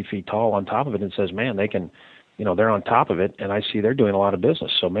 50 feet tall on top of it, and it says, man, they can, they're on top of it, and I see they're doing a lot of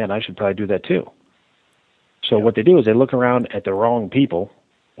business. So, man, I should probably do that too. So what they do is they look around at the wrong people,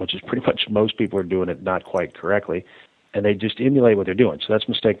 which is pretty much most people are doing it not quite correctly, and they just emulate what they're doing. So that's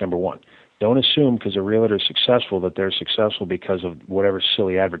mistake number one. Don't assume because a realtor is successful that they're successful because of whatever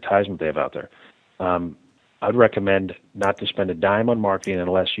silly advertisement they have out there. I'd recommend not to spend a dime on marketing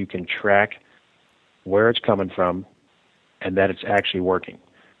unless you can track where it's coming from and that it's actually working.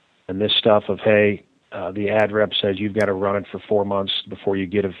 And this stuff of, hey, the ad rep says you've got to run it for 4 months before you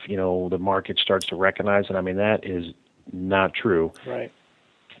get the market starts to recognize it. I mean, that is not true. Right.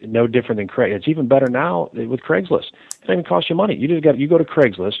 No different than Craigslist. It's even better now with Craigslist. It doesn't even cost you money. You go to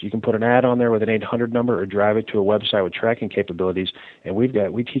Craigslist. You can put an ad on there with an 800 number or drive it to a website with tracking capabilities. And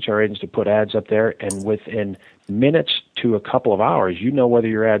we teach our agents to put ads up there, and within minutes to a couple of hours, whether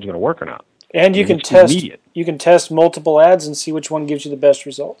your ad's going to work or not. And you can test. Immediate. You can test multiple ads and see which one gives you the best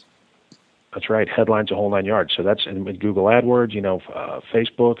results. That's right. Headlines, a whole nine yards. So that's in Google AdWords.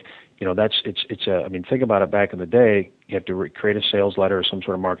 Facebook. Think about it. Back in the day, you have to create a sales letter or some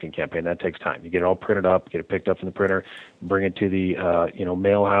sort of marketing campaign. That takes time. You get it all printed up, get it picked up from the printer, bring it to the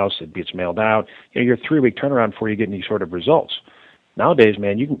mail house. It gets mailed out. You're a 3-week turnaround before you get any sort of results. Nowadays,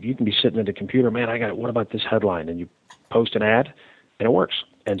 man, you can be sitting at the computer. Man, what about this headline? And you post an ad, and it works.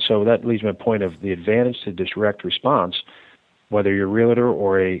 And so that leads me to a point of the advantage to direct response. Whether you're a realtor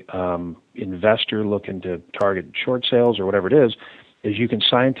or a investor looking to target short sales or whatever it is you can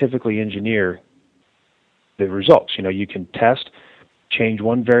scientifically engineer the results. You can test, change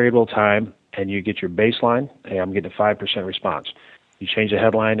one variable time, and you get your baseline. Hey, I'm getting a 5% response. You change the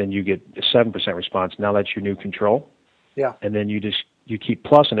headline, and you get a 7% response. Now that's your new control. Yeah. And then you keep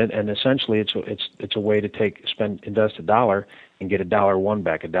plussing it, and essentially it's a way to invest $1 and get $1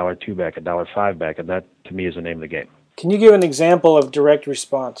 back, $2 back, $5 back, and that to me is the name of the game. Can you give an example of direct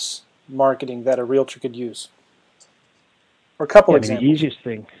response marketing that a realtor could use? Or a couple examples. The easiest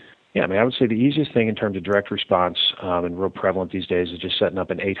thing, I would say the easiest thing in terms of direct response, and real prevalent these days, is just setting up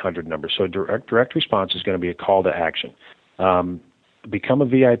an 800 number. So direct response is going to be a call to action. become a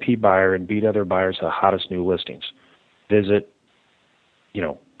VIP buyer and beat other buyers to the hottest new listings. Visit,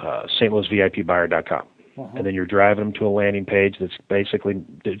 stlouisvipbuyer.com. And then you're driving them to a landing page that's basically,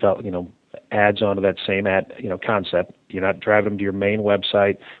 adds onto that same concept. You're not driving them to your main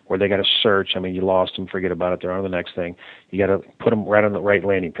website where they got to search. I mean, you lost them, forget about it. They're on to the next thing. You got to put them right on the right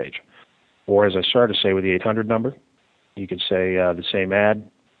landing page. Or as I started to say with the 800 number, you could say the same ad,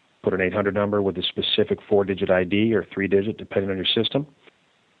 put an 800 number with a specific 4-digit ID or 3-digit, depending on your system.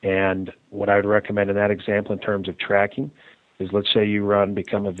 And what I would recommend in that example in terms of tracking is, let's say you run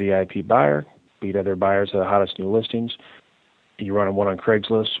Become a VIP Buyer, beat other buyers to the hottest new listings. You run one on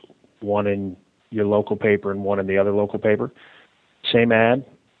Craigslist, one in your local paper and one in the other local paper. Same ad,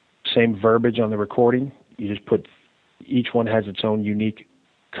 same verbiage on the recording. You just put, each one has its own unique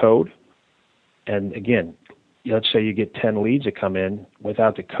code. And again, let's say you get 10 leads that come in.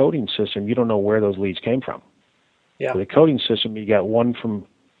 Without the coding system, you don't know where those leads came from. Yeah. With the coding system, you got one from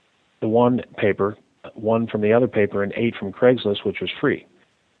the one paper, one from the other paper, and 8 from Craigslist, which was free.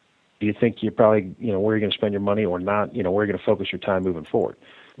 Do you think you're probably, where you're going to spend your money or not, where you're going to focus your time moving forward?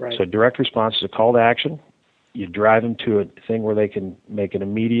 Right. So direct response is a call to action. You drive them to a thing where they can make an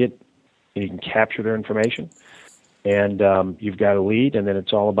immediate, and you can capture their information. And you've got a lead, and then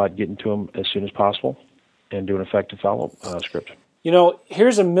it's all about getting to them as soon as possible and do an effective follow-up script.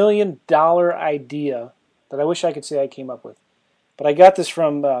 Here's $1 million idea that I wish I could say I came up with. But I got this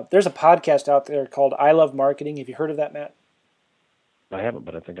from, there's a podcast out there called I Love Marketing. Have you heard of that, Matt? I haven't,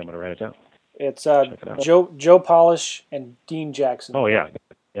 but I think I'm going to write it down. It's Joe Polish and Dean Jackson. Oh, yeah.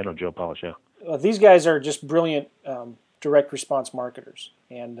 I know Joe Polish, yeah. These guys are just brilliant direct response marketers.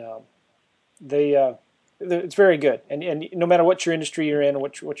 And it's very good. And no matter what your industry you're in, or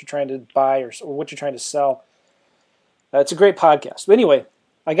what you're trying to buy or what you're trying to sell, it's a great podcast. But anyway,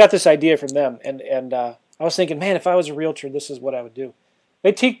 I got this idea from them. And I was thinking, man, if I was a realtor, this is what I would do.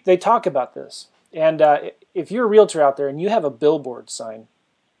 They talk about this. And if you're a realtor out there and you have a billboard sign,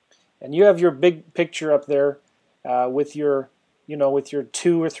 and you have your big picture up there with your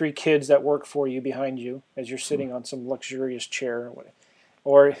 2 or 3 kids that work for you behind you as you're sitting on some luxurious chair,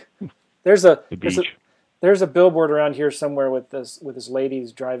 or there's a billboard around here somewhere with this lady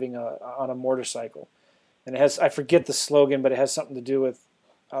who's driving on a motorcycle, and it has, I forget the slogan, but it has something to do with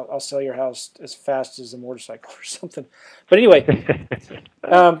I'll sell your house as fast as a motorcycle or something. But anyway.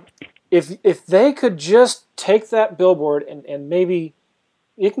 If they could just take that billboard and maybe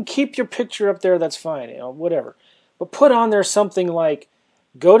you can keep your picture up there, that's fine, whatever. But put on there something like,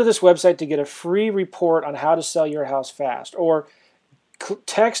 go to this website to get a free report on how to sell your house fast, or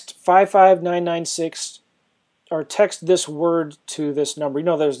text 55996, or text this word to this number.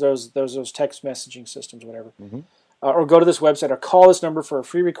 There's those text messaging systems, whatever. Mm-hmm. Or go to this website or call this number for a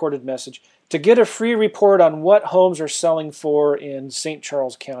free recorded message to get a free report on what homes are selling for in St.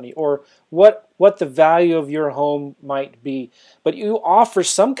 Charles County, or what the value of your home might be. But you offer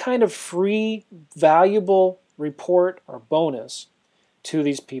some kind of free, valuable report or bonus to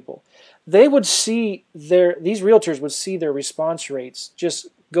these people. These realtors would see their response rates just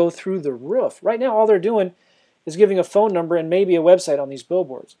go through the roof. Right now, all they're doing is giving a phone number and maybe a website on these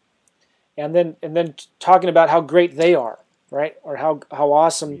billboards. And then talking about how great they are, right? Or how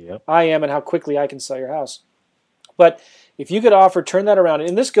awesome I am and how quickly I can sell your house. But if you could turn that around,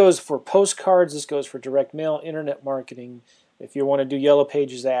 and this goes for postcards, this goes for direct mail, internet marketing, if you want to do Yellow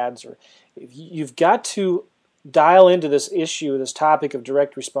Pages ads, or if you've got to dial into this issue, this topic of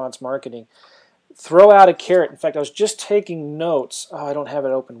direct response marketing. Throw out a carrot. In fact, I was just taking notes. Oh, I don't have it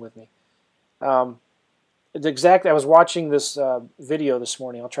open with me. I was watching this video this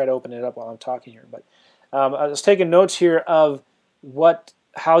morning. I'll try to open it up while I'm talking here. But I was taking notes here of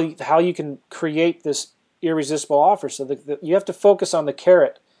how you can create this irresistible offer. So you have to focus on the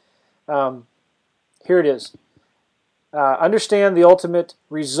carrot. Here it is. Understand the ultimate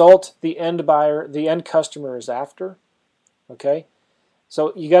result the end buyer, the end customer is after. Okay?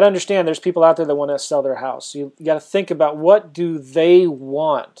 So you got to understand there's people out there that want to sell their house. So you got to think about what do they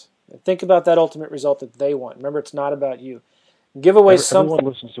want. And think about that ultimate result that they want. Remember, it's not about you. Give away something.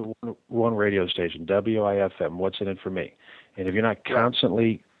 Everyone listens to one radio station, WIFM. What's in it for me? And if you're not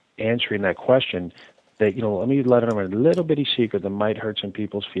constantly answering that question, let me let them in a little bitty secret that might hurt some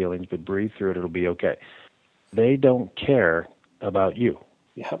people's feelings, but breathe through it. It'll be okay. They don't care about you,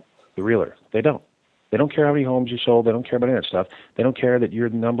 the realtor. They don't. They don't care how many homes you sold. They don't care about any of that stuff. They don't care that you're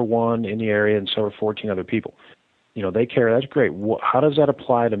the number one in the area and so are 14 other people. They care. That's great. How does that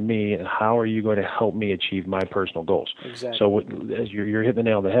apply to me, and how are you going to help me achieve my personal goals? Exactly. So as you're hitting the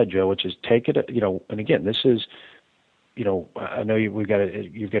nail on the head, Joe, which is take it, and again, this is, I know you've got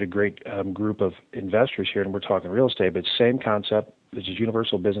a great group of investors here, and we're talking real estate, but same concept, This is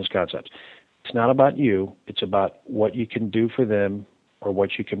universal business concepts. It's not about you. It's about what you can do for them or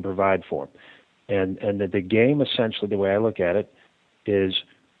what you can provide for them. And the game, essentially, the way I look at it, is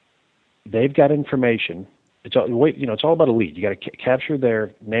they've got information. It's all about a lead. You got to capture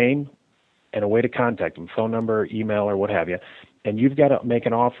their name and a way to contact them, phone number, email, or what have you. And you've got to make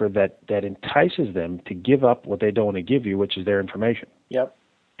an offer that entices them to give up what they don't want to give you, which is their information. Yep.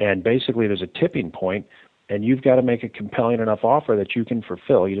 And basically, there's a tipping point, and you've got to make a compelling enough offer that you can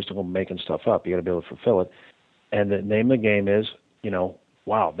fulfill. You just don't go making stuff up. You got to be able to fulfill it. And the name of the game is,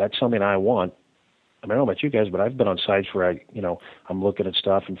 wow, that's something I want. I don't know about you guys, but I've been on sites where I'm looking at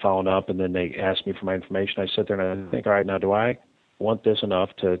stuff and following up, and then they ask me for my information. I sit there and I think, all right, now do I want this enough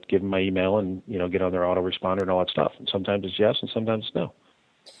to give them my email and get on their autoresponder and all that stuff? And sometimes it's yes, and sometimes it's no.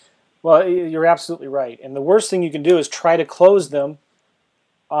 Well, you're absolutely right. And the worst thing you can do is try to close them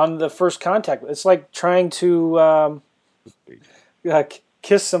on the first contact. It's like trying to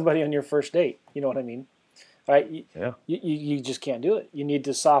kiss somebody on your first date. You know what I mean? Right? Yeah. You just can't do it. You need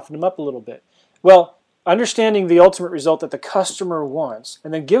to soften them up a little bit. Well, understanding the ultimate result that the customer wants,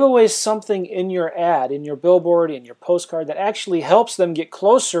 and then give away something in your ad, in your billboard, in your postcard that actually helps them get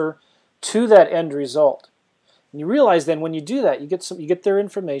closer to that end result. And you realize then when you do that, you get their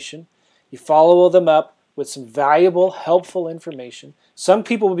information, you follow them up with some valuable, helpful information. Some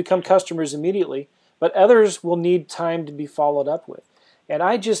people will become customers immediately, but others will need time to be followed up with. And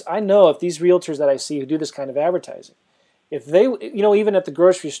I know if these realtors that I see who do this kind of advertising, if they, even at the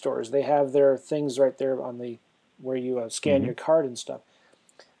grocery stores, they have their things right there on where you scan your card and stuff.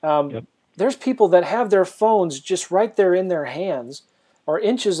 Yep. There's people that have their phones just right there in their hands or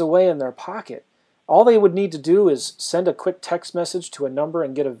inches away in their pocket. All they would need to do is send a quick text message to a number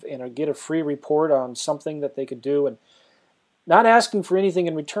and get a free report on something that they could do, and not asking for anything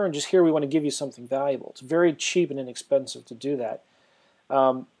in return. Just here, we want to give you something valuable. It's very cheap and inexpensive to do that.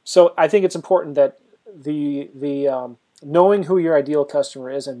 So I think it's important that the knowing who your ideal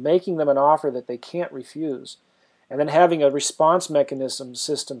customer is and making them an offer that they can't refuse, and then having a response mechanism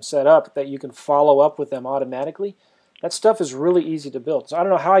system set up that you can follow up with them automatically. That stuff is really easy to build. So I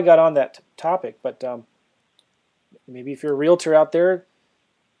don't know how I got on that topic, but maybe if you're a realtor out there,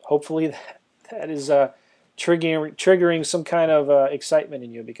 hopefully that is triggering some kind of excitement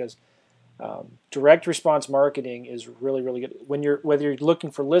in you, because direct response marketing is really, really good. Whether you're looking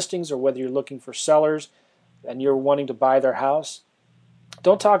for listings or whether you're looking for sellers and you're wanting to buy their house,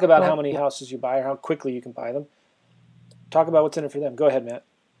 don't talk about how many houses you buy or how quickly you can buy them. Talk about what's in it for them. Go ahead, Matt.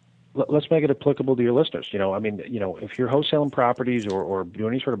 Let's make it applicable to your listeners. If you're wholesaling properties or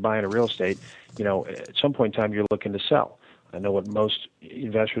doing any sort of buying of real estate, at some point in time you're looking to sell. I know what most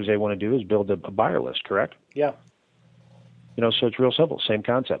investors, they want to do is build a buyer list, correct? Yeah. So it's real simple. Same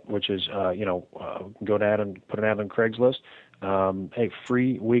concept, which is, go to ad and put an ad on Craigslist. A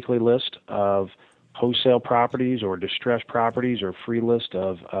free weekly list of wholesale properties or distressed properties, or free list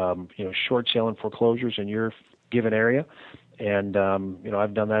of, short sale and foreclosures in your given area. And,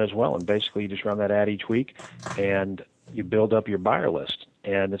 I've done that as well. And basically you just run that ad each week and you build up your buyer list.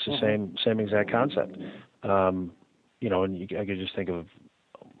 And it's the same exact concept. And I could just think of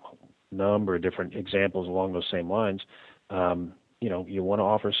a number of different examples along those same lines. You want to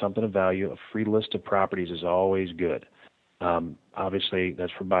offer something of value. A free list of properties is always good. Obviously,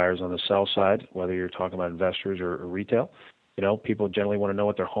 that's for buyers on the sell side, whether you're talking about investors or retail. People generally want to know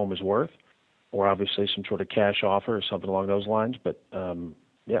what their home is worth, or obviously some sort of cash offer or something along those lines. But,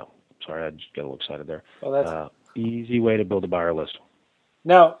 sorry, I just got a little excited there. Well, that's easy way to build a buyer list.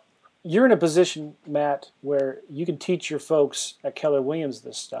 Now, you're in a position, Matt, where you can teach your folks at Keller Williams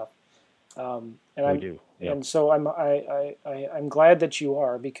this stuff. We do. Yeah. And so I'm glad that you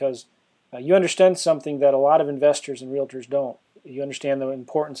are, because you understand something that a lot of investors and realtors don't. You understand the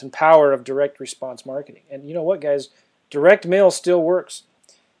importance and power of direct response marketing. And you know what, guys? Direct mail still works.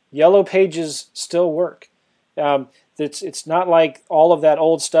 Yellow pages still work. It's not like all of that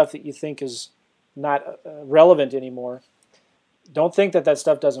old stuff that you think is not relevant anymore. Don't think that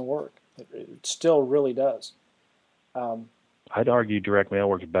stuff doesn't work. It still really does. I'd argue direct mail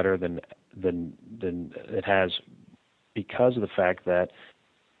works better than it has, because of the fact that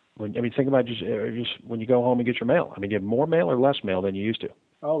think about just when you go home and get your mail. You have more mail or less mail than you used to.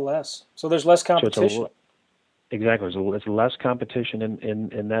 Oh, less. So there's less competition. Exactly. It's less competition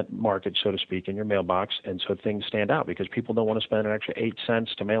in that market, so to speak, in your mailbox, and so things stand out because people don't want to spend an extra 8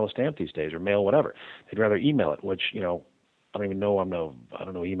 cents to mail a stamp these days, or mail whatever. They'd rather email it, which I don't even know. I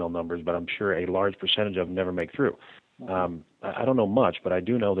don't know email numbers, but I'm sure a large percentage of them never make through. I don't know much, but I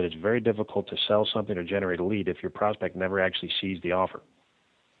do know that it's very difficult to sell something or generate a lead if your prospect never actually sees the offer.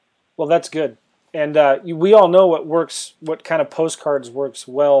 Well, that's good. And we all know what kind of postcards works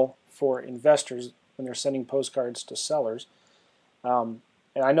well for investors when they're sending postcards to sellers. And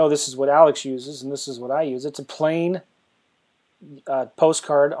I know this is what Alex uses, and this is what I use. It's a plain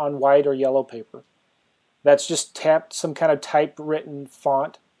postcard on white or yellow paper that's just tapped some kind of typewritten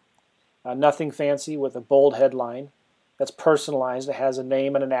font, nothing fancy, with a bold headline that's personalized. It has a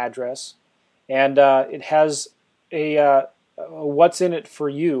name and an address, and it has a what's in it for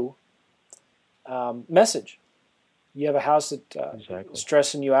you message. You have a house that is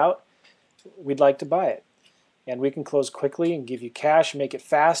stressing you out, we'd like to buy it. And we can close quickly and give you cash, make it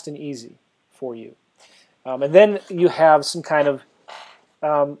fast and easy for you. And then you have some kind of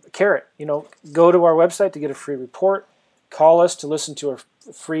carrot. Go to our website to get a free report. Call us to listen to a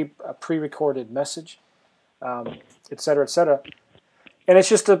free pre-recorded message, et cetera, et cetera. And it's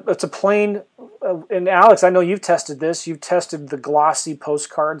just it's a plain. And Alex, I know you've tested this. You've tested the glossy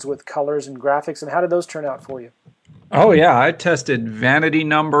postcards with colors and graphics. And how did those turn out for you? Oh yeah, I tested vanity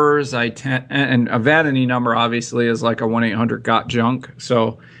numbers. And a vanity number obviously is like a 1-800-GOT-JUNK.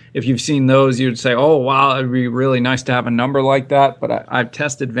 So if you've seen those, you'd say, "Oh wow, it'd be really nice to have a number like that." But I've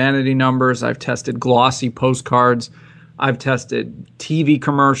tested vanity numbers. I've tested glossy postcards. I've tested TV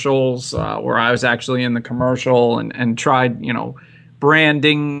commercials where I was actually in the commercial and tried,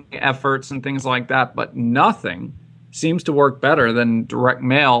 branding efforts and things like that. But nothing seems to work better than direct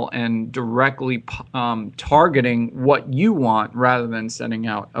mail and directly targeting what you want rather than sending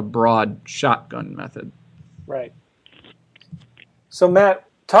out a broad shotgun method. Right. So Matt,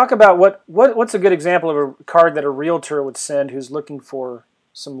 talk about what's a good example of a card that a realtor would send who's looking for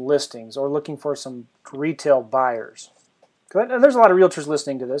some listings or looking for some retail buyers. There's a lot of realtors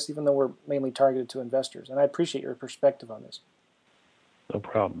listening to this, even though we're mainly targeted to investors, and I appreciate your perspective on this. No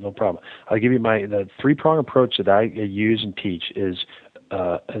problem. I'll give you the three-prong approach that I use and teach is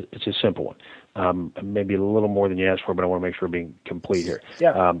it's a simple one. Maybe a little more than you asked for, but I want to make sure we're being complete here.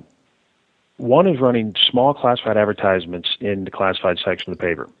 Yeah. One is running small classified advertisements in the classified section of the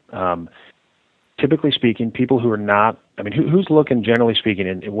paper. Typically speaking, people who are not, who's looking, generally speaking,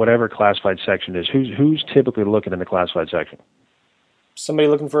 in whatever classified section is, who's typically looking in the classified section? Somebody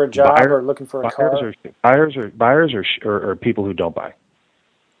looking for a job or looking for a car? Buyers or people who don't buy?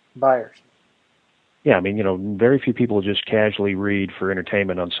 Buyers. Yeah, very few people just casually read for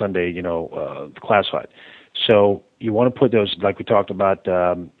entertainment on Sunday, classified. So you want to put those, like we talked about,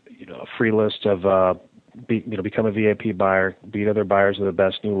 a free list of, become a VIP buyer, beat other buyers with the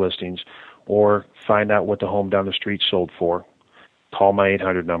best new listings, or find out what the home down the street sold for. Call my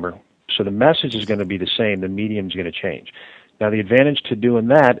 800 number. So the message is going to be the same. The medium is going to change. Now, the advantage to doing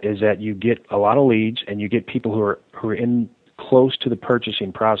that is that you get a lot of leads and you get people who are in close to the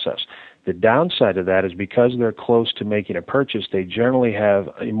purchasing process. The downside of that is because they're close to making a purchase, they generally have,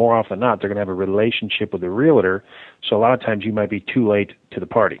 more often than not, they're going to have a relationship with the realtor. So a lot of times you might be too late to the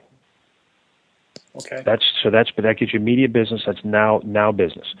party. Okay. But that gets you immediate business. That's now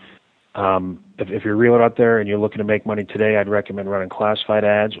business. If you're a realtor out there and you're looking to make money today, I'd recommend running classified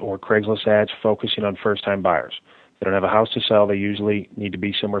ads or Craigslist ads focusing on first-time buyers. They don't have a house to sell. They usually need to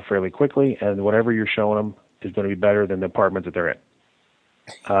be somewhere fairly quickly, and whatever you're showing them is going to be better than the apartment that they're in.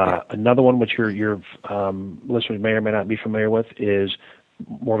 Another one which your listeners may or may not be familiar with is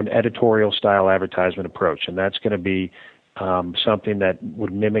more of an editorial style advertisement approach, and that's going to be something that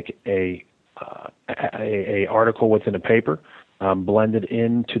would mimic a article within a paper, blended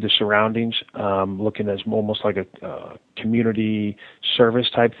into the surroundings, looking as almost like a community service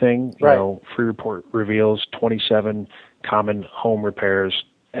type thing. Right. Free report reveals 27 common home repairs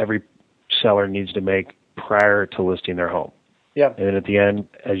every seller needs to make prior to listing their home. Yeah. And then at the end,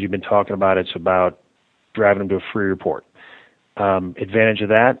 as you've been talking about, it's about driving them to a free report. Advantage of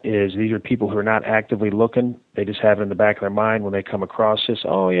that is these are people who are not actively looking. They just have it in the back of their mind when they come across this.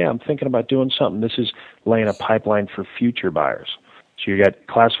 Oh, yeah, I'm thinking about doing something. This is laying a pipeline for future buyers. So you got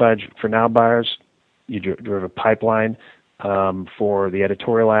classified for now buyers. You drive a pipeline for the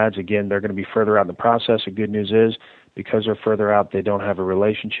editorial ads. Again, they're going to be further out in the process. The good news is because they're further out, they don't have a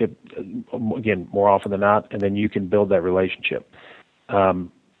relationship, again, more often than not, and then you can build that relationship.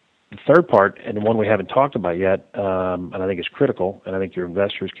 The third part, and the one we haven't talked about yet, and I think it's critical, and I think your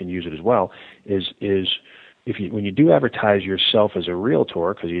investors can use it as well, is when you do advertise yourself as a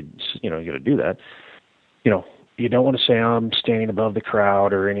realtor, because you got to do that, you don't want to say I'm standing above the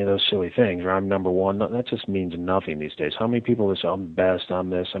crowd or any of those silly things, or I'm number one. No, that just means nothing these days. How many people say I'm best, I'm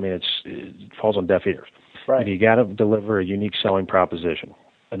this? It falls on deaf ears. Right. You got to deliver a unique selling proposition.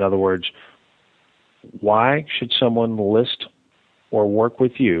 In other words, why should someone list or work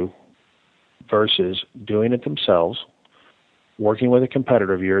with you versus doing it themselves, working with a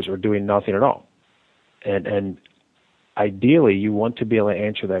competitor of yours, or doing nothing at all? And ideally, you want to be able to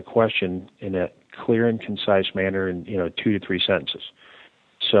answer that question in a clear and concise manner in 2 to 3 sentences.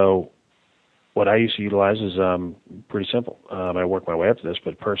 So what I used to utilize is pretty simple. I work my way up to this,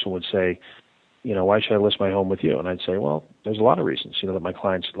 but a person would say, why should I list my home with you? And I'd say, well, there's a lot of reasons, that my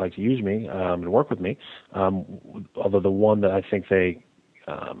clients like to use me and work with me. Although the one that I think they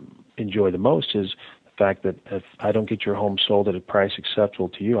enjoy the most is the fact that if I don't get your home sold at a price acceptable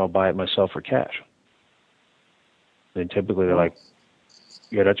to you, I'll buy it myself for cash. And typically they're like,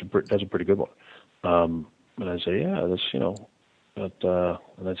 yeah, that's a pretty good one. And I say, yeah, that's, and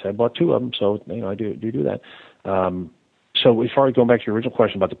I'd say I bought 2 of them, so I do that. So as far as going back to your original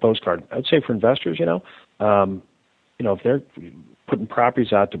question about the postcard, I'd say for investors, if they're putting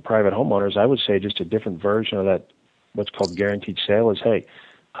properties out to private homeowners, I would say just a different version of that, what's called guaranteed sale is, hey,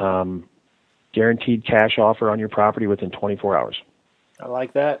 guaranteed cash offer on your property within 24 hours. I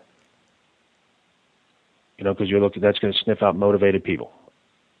like that. Because that's going to sniff out motivated people.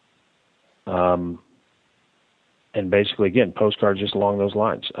 And basically, again, postcards just along those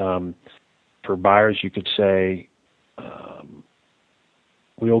lines. For buyers, you could say,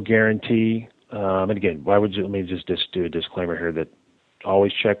 we'll guarantee, and again, let me just do a disclaimer here that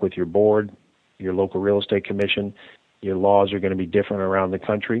always check with your board, your local real estate commission. Your laws are going to be different around the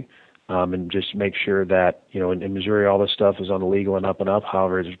country. And just make sure that, in Missouri, all this stuff is on the legal and up and up.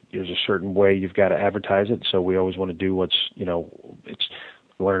 However, there's a certain way you've got to advertise it. So we always want to do what's, it's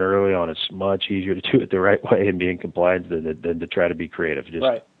learn early on. It's much easier to do it the right way and be in compliance than to try to be creative. Just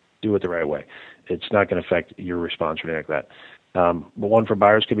do it the right way. It's not going to affect your response or anything like that. But one for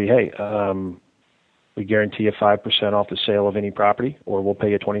buyers could be, hey, we guarantee you 5% off the sale of any property, or we'll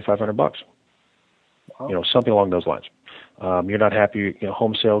pay you $2,500. Wow. Something along those lines. You're not happy,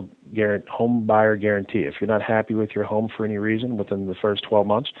 home buyer guarantee. If you're not happy with your home for any reason within the first 12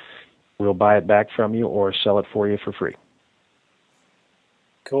 months, we'll buy it back from you or sell it for you for free.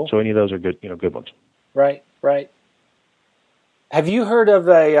 Cool. So any of those are good, good ones. Right. Have you heard of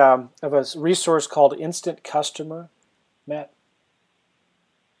a resource called Instant Customer, Matt?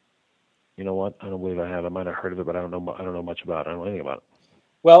 You know what? I don't believe I have. I might have heard of it, but I don't know much about it. I don't know anything about it.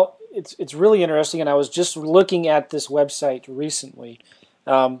 Well, it's really interesting, and I was just looking at this website recently,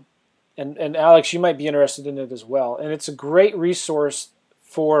 and Alex, you might be interested in it as well. And it's a great resource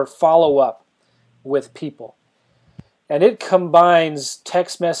for follow-up with people. And it combines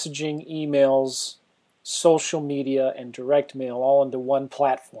text messaging, emails, social media, and direct mail all into one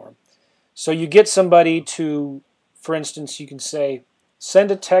platform. So you get somebody to, for instance, you can say,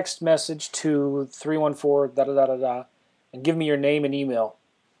 send a text message to 314 da-da-da-da-da and give me your name and email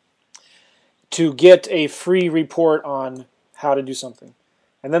to get a free report on how to do something.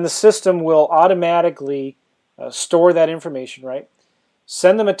 And then the system will automatically store that information, right?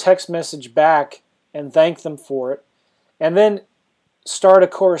 Send them a text message back and thank them for it. And then start a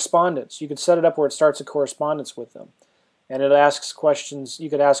correspondence. You could set it up where it starts a correspondence with them. And it asks questions. You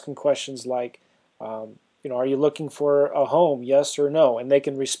could ask them questions like, are you looking for a home, yes or no? And they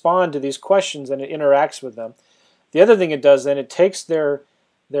can respond to these questions and it interacts with them. The other thing it does then, it takes their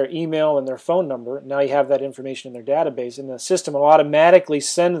email and their phone number. Now you have that information in their database, and the system will automatically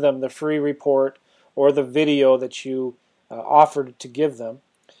send them the free report or the video that you offered to give them.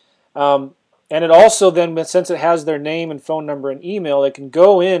 And it also then, since it has their name and phone number and email, it can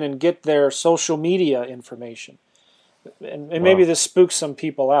go in and get their social media information. And maybe this spooks some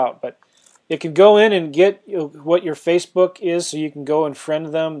people out, but it can go in and get what your Facebook is, so you can go and friend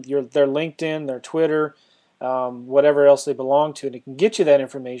them, their LinkedIn, their Twitter, whatever else they belong to, and it can get you that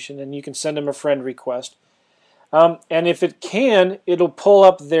information, and you can send them a friend request. And if it can, it'll pull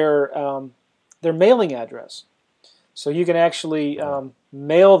up their mailing address. So you can actually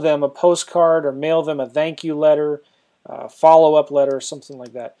mail them a postcard or mail them a thank you letter, follow-up letter, or something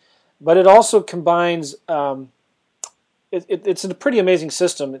like that. But it also combines, it's a pretty amazing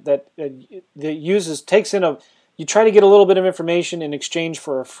system that you try to get a little bit of information in exchange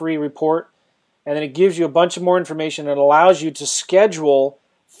for a free report, and then it gives you a bunch of more information and allows you to schedule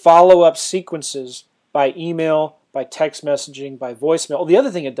follow-up sequences by email, by text messaging, by voicemail. The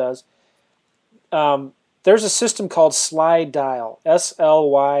other thing it does, there's a system called SlyDial,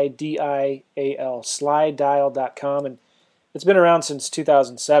 SlyDial, SlyDial.com, and it's been around since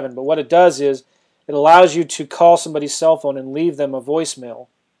 2007. But what it does is it allows you to call somebody's cell phone and leave them a voicemail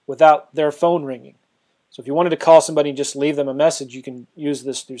without their phone ringing. So if you wanted to call somebody and just leave them a message, you can use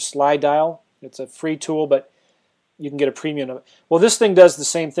this through SlyDial. It's a free tool, but you can get a premium of it. Well, this thing does the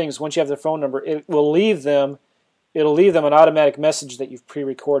same thing. Once you have their phone number, it'll leave them an automatic message that you've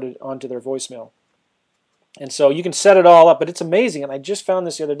pre-recorded onto their voicemail. And so you can set it all up, but it's amazing. And I just found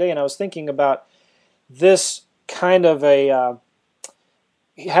this the other day, and I was thinking about this kind of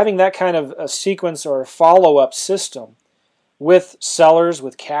having that kind of a sequence or a follow-up system with sellers,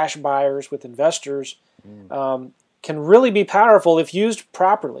 with cash buyers, with investors, can really be powerful if used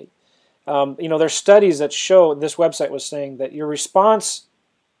properly. There's studies that show, this website was saying that your response,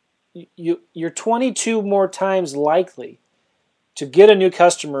 you're 22 more times likely to get a new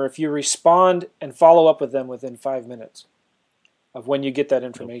customer if you respond and follow up with them within 5 minutes of when you get that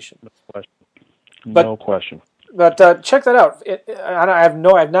information. No question. But check that out. I've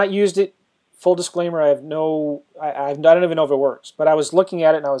not used it. Full disclaimer: I don't even know if it works. But I was looking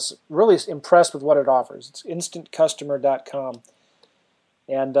at it and I was really impressed with what it offers. It's instantcustomer.com.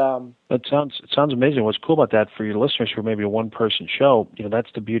 And it sounds amazing. What's cool about that for your listeners who are maybe a one-person show, that's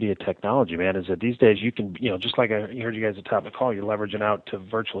the beauty of technology, man, is that these days you can, just like I heard you guys at the top of the call, you're leveraging out to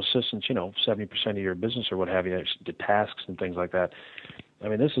virtual assistants, 70% of your business or what have you, to tasks and things like that. I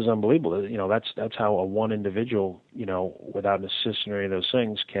mean, this is unbelievable. That's how a one individual, without an assistant or any of those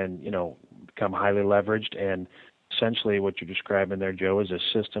things can, become highly leveraged. And essentially what you're describing there, Joe, is a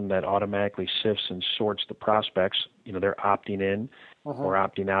system that automatically sifts and sorts the prospects. They're opting in or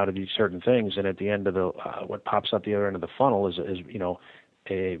opting out of these certain things, and at the end of the what pops up the other end of the funnel is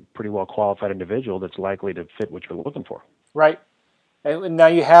a pretty well qualified individual that's likely to fit what you're looking for. Right. And now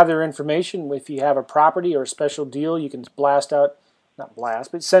you have their information. If you have a property or a special deal, you can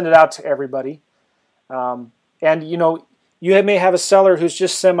send it out to everybody. And you may have a seller who's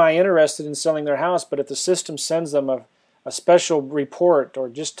just semi-interested in selling their house, but if the system sends them a special report or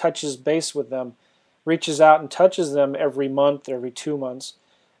just touches base with them, reaches out and touches them every month, every 2 months,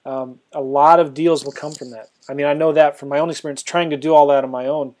 a lot of deals will come from that. I mean, I know that from my own experience trying to do all that on my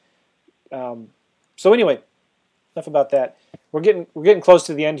own. So anyway, enough about that. We're getting close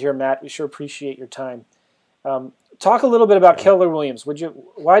to the end here, Matt. We sure appreciate your time. Talk a little bit about Keller Williams.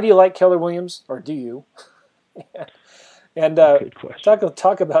 Why do you like Keller Williams, or do you? And Good question.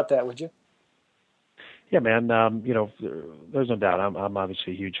 talk about that, would you? Yeah, man. There's no doubt. I'm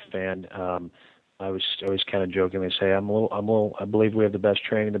obviously a huge fan. I always kind of jokingly say I believe we have the best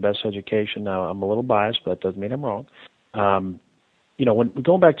training, the best education. Now I'm a little biased, but that doesn't mean I'm wrong. When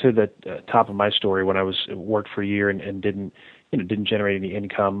going back to the top of my story, when I worked for a year and didn't generate any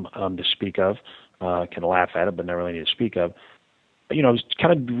income to speak of, kind of laugh at it, but not really any to speak of. I was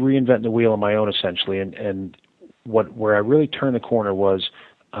kind of reinventing the wheel on my own essentially, and where I really turned the corner was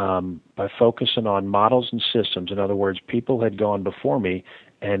by focusing on models and systems. In other words, people had gone before me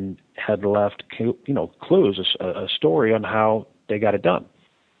and had left, clues, a story on how they got it done.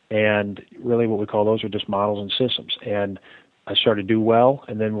 And really what we call those are just models and systems. And I started to do well,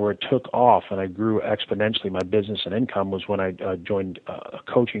 and then where it took off and I grew exponentially, my business and income, was when I joined a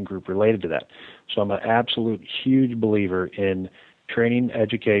coaching group related to that. So I'm an absolute huge believer in training,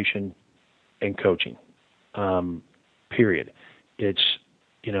 education, and coaching, period. It's,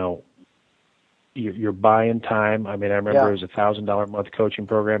 you're buying time. I mean, I remember it was $1,000 a month coaching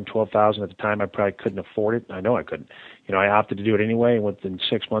program, $12,000 at the time. I probably couldn't afford it. I know I couldn't. I opted to do it anyway, and within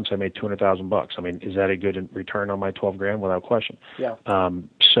 6 months, I made $200,000. I mean, is that a good return on my $12,000? Without question. Yeah.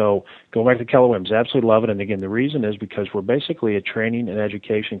 So going back to Keller Williams, absolutely love it. And again, the reason is because we're basically a training and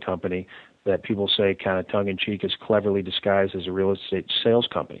education company that people say kind of tongue in cheek is cleverly disguised as a real estate sales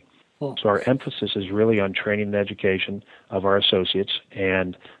company. So our emphasis is really on training and education of our associates,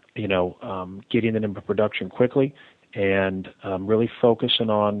 and getting them into production quickly, and really focusing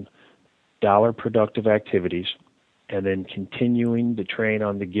on dollar productive activities, and then continuing to train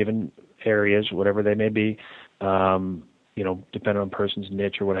on the given areas, whatever they may be, depending on a person's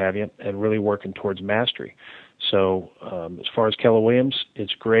niche or what have you, and really working towards mastery. So as far as Keller Williams,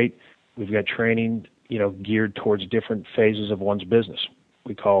 it's great. We've got training, geared towards different phases of one's business.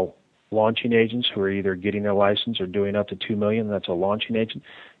 We call launching agents who are either getting their license or doing up to $2 million. That's a launching agent.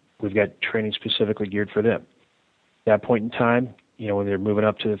 We've got training specifically geared for them. At that point in time, when they're moving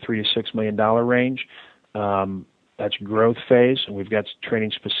up to the $3 to $6 million range, that's growth phase, and we've got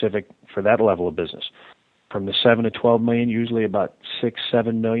training specific for that level of business. From the 7 to 12 million, usually about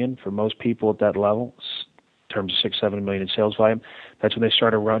 6-7 million for most people at that level, in terms of 6-7 million in sales volume. That's when they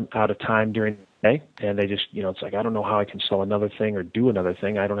start to run out of time during the day, and they just, it's like, I don't know how I can sell another thing or do another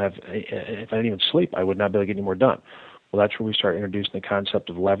thing. If I didn't even sleep, I would not be able to get any more done. Well, that's where we start introducing the concept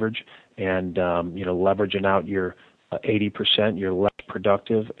of leverage, and leveraging out your 80%, your less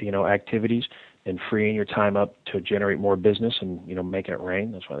productive activities, and freeing your time up to generate more business and making it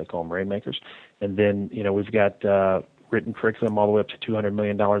rain. That's why they call them rainmakers. And then we've got written curriculum all the way up to $200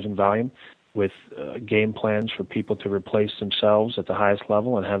 million in volume, with game plans for people to replace themselves at the highest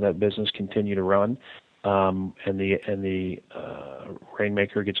level and have that business continue to run. and the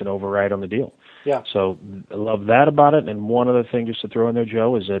rainmaker gets an override on the deal. Yeah. So I love that about it. And one other thing just to throw in there,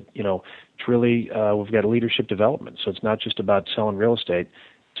 Joe, is that it's really we've got leadership development. So it's not just about selling real estate;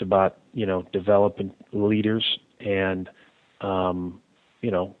 it's about developing leaders and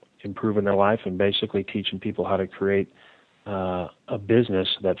improving their life and basically teaching people how to create a business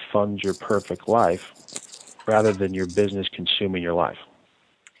that funds your perfect life rather than your business consuming your life.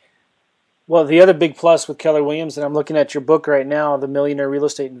 Well, the other big plus with Keller Williams, and I'm looking at your book right now, The Millionaire Real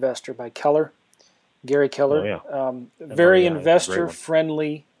Estate Investor by Keller, Gary Keller. Oh, yeah. Very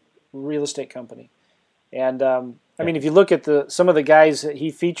investor-friendly real estate company. And I mean, if you look at some of the guys that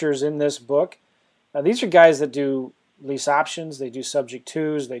he features in this book, these are guys that do lease options, they do subject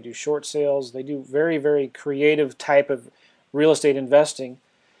twos, they do short sales, they do very, very creative type of real estate investing.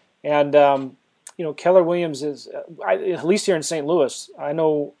 And, Keller Williams is, at least here in St. Louis, I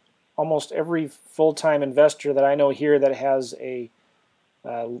know almost every full-time investor that I know here that has a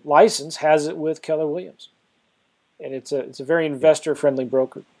license has it with Keller Williams. And it's a very investor-friendly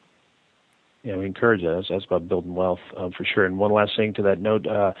broker. Yeah, we encourage that. That's about building wealth for sure. And one last thing to that note,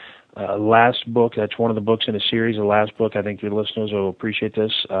 last book, that's one of the books in a series. The last book, I think your listeners will appreciate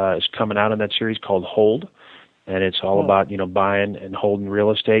this, is coming out in that series called Hold. And it's all about, buying and holding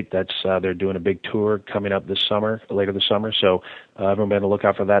real estate. That's they're doing a big tour coming up later this summer. So everyone be on the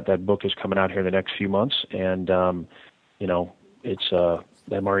lookout for that. That book is coming out here in the next few months. And, it's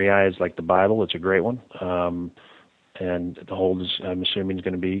MREI is like the Bible. It's a great one. And the Hold is, I'm assuming, is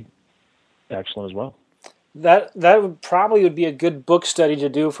going to be excellent as well. That would be a good book study to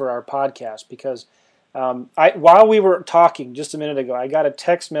do for our podcast because while we were talking just a minute ago, I got a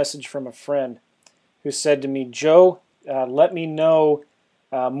text message from a friend who said to me, Joe, let me know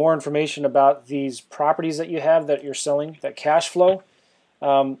more information about these properties that you have that you're selling, that cash flow.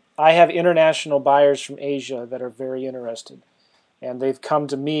 I have international buyers from Asia that are very interested, and they've come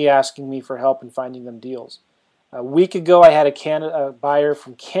to me asking me for help in finding them deals. A week ago, I had a buyer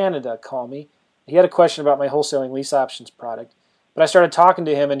from Canada call me. He had a question about my wholesaling lease options product, but I started talking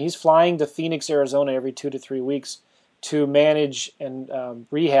to him, and he's flying to Phoenix, Arizona every 2 to 3 weeks to manage and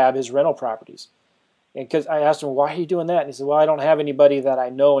rehab his rental properties. And because I asked him, why are you doing that? And he said, well, I don't have anybody that I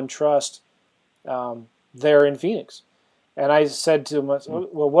know and trust there in Phoenix. And I said to him,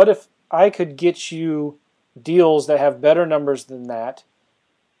 well, what if I could get you deals that have better numbers than that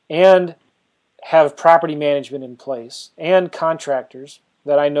and have property management in place and contractors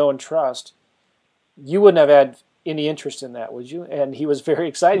that I know and trust? You wouldn't have had any interest in that, would you? And he was very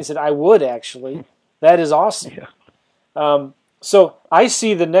excited. He said, I would actually. That is awesome. Yeah. So I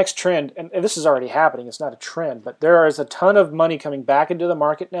see the next trend, and this is already happening. It's not a trend, but there is a ton of money coming back into the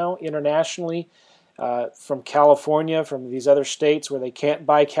market now internationally from California, from these other states where they can't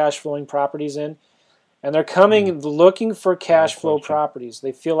buy cash flowing properties in. And they're coming looking for cash flow properties.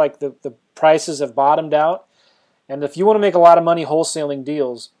 They feel like the prices have bottomed out. And if you want to make a lot of money wholesaling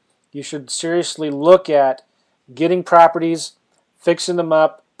deals, you should seriously look at getting properties, fixing them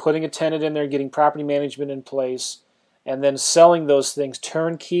up, putting a tenant in there, getting property management in place, and then selling those things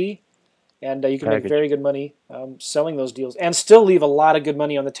turnkey, and you can make very good money selling those deals and still leave a lot of good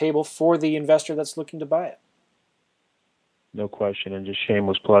money on the table for the investor that's looking to buy it. No question, and just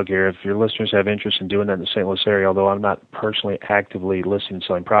shameless plug here. If your listeners have interest in doing that in the St. Louis area, although I'm not personally actively listing and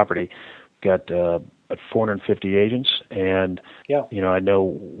selling property, we've got 450 agents, and I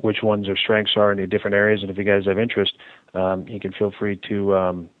know which ones their strengths are in the different areas, and if you guys have interest, you can feel free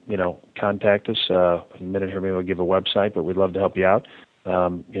to contact us. In a minute here, maybe we'll give a website, but we'd love to help you out.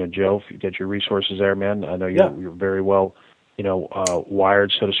 Joe, if you get your resources there, man, I know you're very well,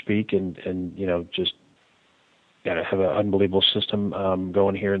 wired, so to speak, and just got to have an unbelievable system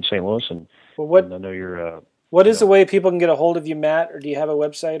going here in St. Louis, and I know you're. What is the way people can get a hold of you, Matt, or do you have a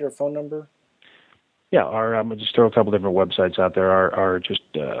website or phone number? Yeah, I'm going to just throw a couple different websites out there. Are just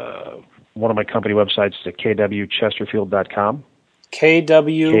one of my company websites is at kwchesterfield.com.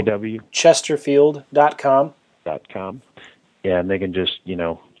 kwchesterfield.com. Yeah, and they can just,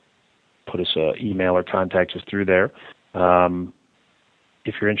 put us an email or contact us through there.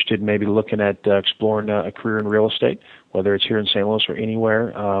 If you're interested in maybe looking at exploring a career in real estate, whether it's here in St. Louis or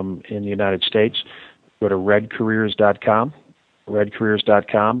anywhere in the United States, go to redcareers.com.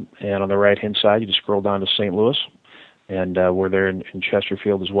 redcareers.com, and on the right-hand side, you just scroll down to St. Louis, and we're there in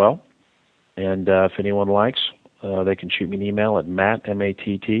Chesterfield as well. And if anyone likes, they can shoot me an email at Matt,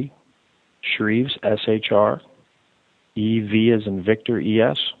 M-A-T-T, Shreves, S-H-R-E-V as in Victor,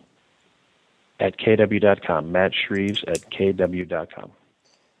 E-S, at kw.com, Matt Shreves at kw.com.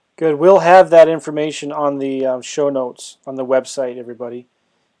 Good. We'll have that information on the show notes on the website, everybody,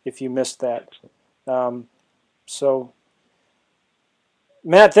 if you missed that. So,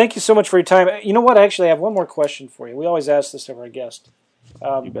 Matt, thank you so much for your time. You know what? Actually, I have one more question for you. We always ask this of our guests.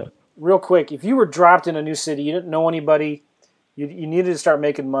 You bet. Real quick, if you were dropped in a new city, you didn't know anybody, you needed to start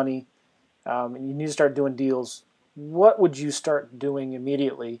making money, and you need to start doing deals, what would you start doing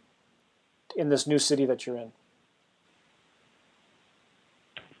immediately in this new city that you're in?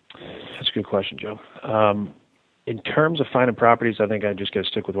 That's a good question, Joe. In terms of finding properties, I think I just got to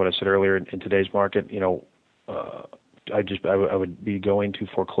stick with what I said earlier. In today's market, I would be going to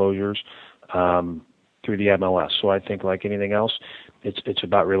foreclosures through the MLS. So I think, like anything else, it's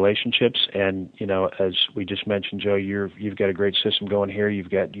about relationships. And as we just mentioned, Joe, you've got a great system going here.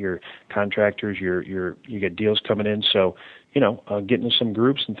 You've got your contractors, you get deals coming in. So get into some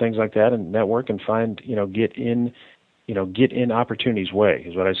groups and things like that, and network and find get in opportunities way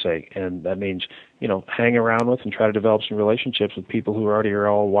is what I say. And that means, hang around with and try to develop some relationships with people who already are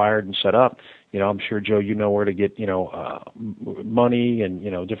all wired and set up. I'm sure, Joe, you know where to get, money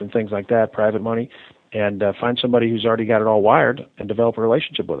and, different things like that, private money, and find somebody who's already got it all wired and develop a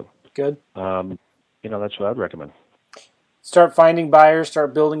relationship with them. Good. That's what I'd recommend. Start finding buyers,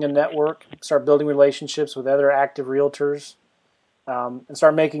 start building a network, start building relationships with other active realtors, and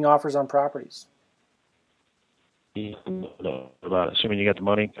start making offers on properties. No, about it. Assuming you got the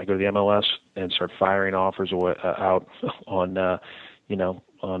money, I go to the MLS and start firing offers out on,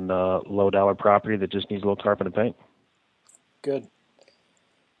 on low dollar property that just needs a little carpet and paint. Good.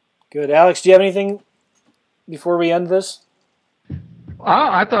 Alex, do you have anything before we end this?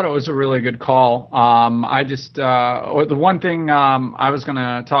 I thought it was a really good call. I just the one thing I was going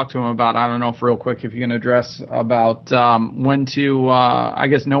to talk to him about, I don't know if real quick if you can address about when to, I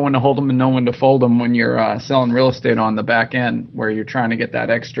guess, know when to hold them and know when to fold them when you're selling real estate on the back end, where you're trying to get that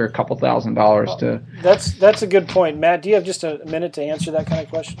extra couple $1,000s to. That's a good point, Matt. Do you have just a minute to answer that kind of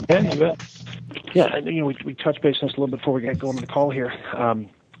question? Yeah, you bet. Yeah, we touched base on this a little bit before we got going to the call here.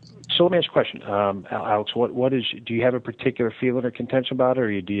 So let me ask you a question, Alex. Do you have a particular feeling or contention about it,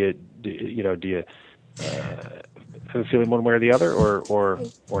 or do you have a feeling one way or the other,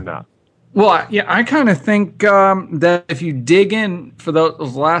 or not? Well, yeah, I kind of think that if you dig in for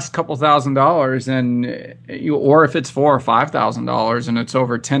those last couple $1,000s, and or if it's $4,000 or $5,000, and it's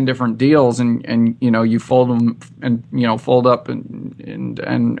over 10 different deals, and you fold them and fold up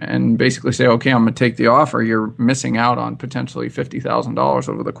and basically say, okay, I'm going to take the offer. You're missing out on potentially $50,000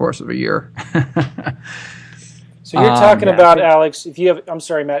 over the course of a year. So you're talking about, Alex, if you have, I'm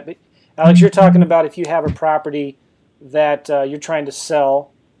sorry, Matt, but Alex, you're talking about if you have a property that you're trying to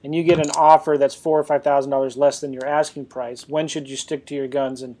sell, and you get an offer that's $4,000 or $5,000 less than your asking price, when should you stick to your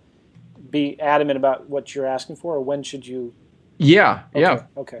guns and be adamant about what you're asking for, or when should you? Yeah, okay, yeah.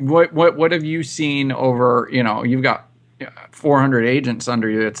 Okay. What have you seen over? You've got 400 agents under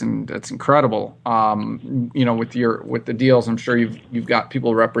you. That's incredible. With the deals, I'm sure you've got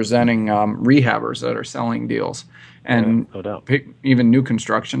people representing rehabbers that are selling deals, and no doubt. Even new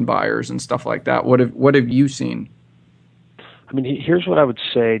construction buyers and stuff like that. What have you seen? I mean, here's what I would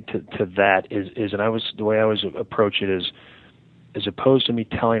say to that is the way I always approach it is, as opposed to me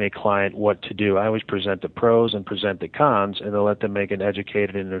telling a client what to do, I always present the pros and present the cons, and then let them make an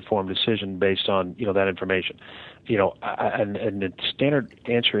educated and informed decision based on that information. And the standard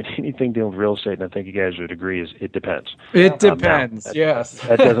answer in anything dealing with real estate, and I think you guys would agree, is it depends. It depends. Yes.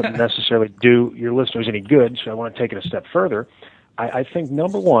 That doesn't necessarily do your listeners any good. So I want to take it a step further. I think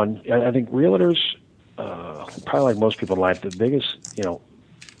number one, I think realtors. Probably like most people in life, the biggest,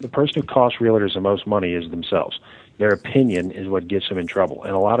 the person who costs realtors the most money is themselves. Their opinion is what gets them in trouble.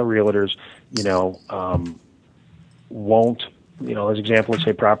 And a lot of realtors, won't, as example, let's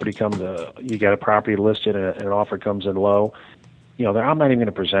say property comes, you got a property listed and an offer comes in low. I'm not even going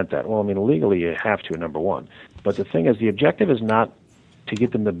to present that. Well, I mean, legally you have to, number one. But the thing is, the objective is not to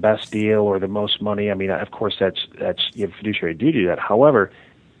get them the best deal or the most money. I mean, of course, that's you have fiduciary duty to do that. However,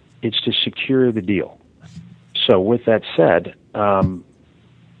 it's to secure the deal. So with that said,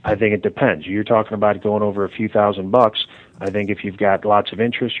 I think it depends. You're talking about going over a few $1,000s. I think if you've got lots of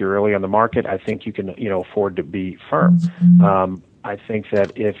interest, you're early on the market, I think you can, afford to be firm. I think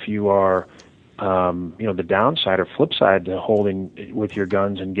that if you are, the downside or flip side to holding with your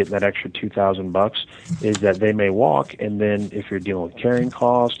guns and getting that extra $2,000 is that they may walk, and then if you're dealing with carrying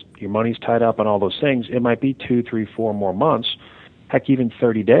costs, your money's tied up on all those things, it might be 2, 3, 4 more months. Heck, even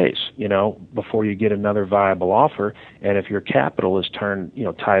 30 days, before you get another viable offer. And if your capital is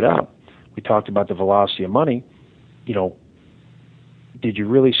tied up, we talked about the velocity of money, did you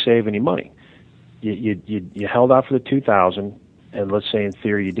really save any money? You held out for the 2,000, and let's say in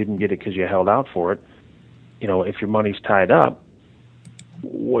theory you didn't get it because you held out for it. If your money's tied up,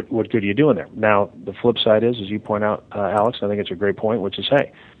 what good are you doing there? Now, the flip side is, as you point out, Alex, I think it's a great point, which is,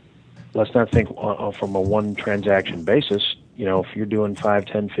 hey, let's not think from a one transaction basis. If you're doing 5,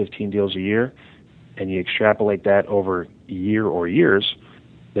 10, 15 deals a year, and you extrapolate that over a year or years,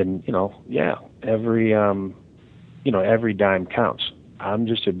 then every every dime counts. I'm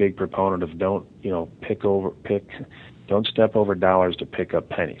just a big proponent of don't step over dollars to pick up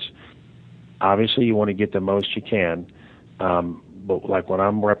pennies. Obviously, you want to get the most you can, but like when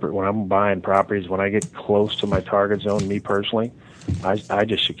I'm buying properties, when I get close to my target zone, me personally, I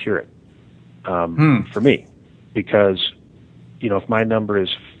just secure it for me, because if my number is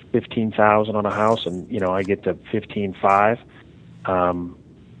 15,000 on a house and I get to 15.5,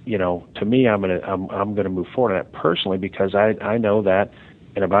 to me, I'm gonna move forward on that personally, because I know that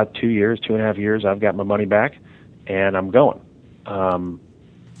in about 2.5 years, I've got my money back and I'm going.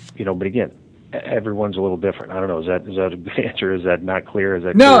 But again, everyone's a little different. I don't know. Is that a good answer? Is that not clear? Is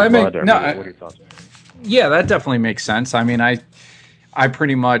that no? What are your thoughts? Yeah, that definitely makes sense. I mean, I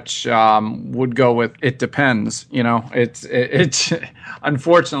pretty much would go with it depends. It's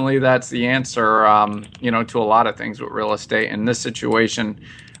unfortunately that's the answer. To a lot of things with real estate. In this situation,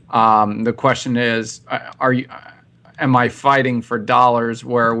 the question is, am I fighting for dollars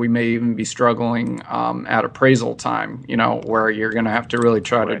where we may even be struggling at appraisal time? Where you're going to have to really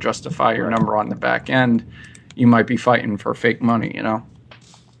try to justify your number on the back end. You might be fighting for fake money.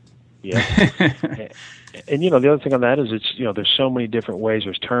 Yeah. And the other thing on that is it's there's so many different ways.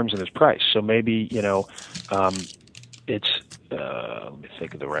 There's terms and there's price. So maybe it's let me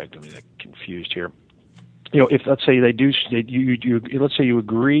think of the right. Let me get confused here. If let's say let's say you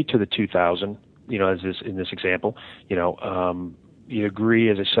agree to the 2,000. In this example, you agree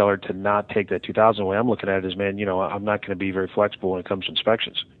as a seller to not take that 2,000 away. I'm looking at it as, man, I'm not going to be very flexible when it comes to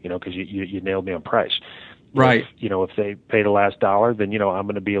inspections. Because you nailed me on price. Right. If they pay the last dollar, then, I'm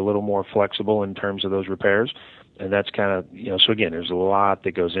going to be a little more flexible in terms of those repairs. And that's kind of, so again, there's a lot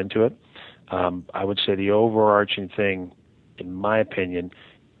that goes into it. I would say the overarching thing, in my opinion,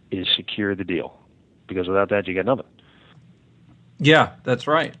 is secure the deal. Because without that, you get nothing. Yeah, that's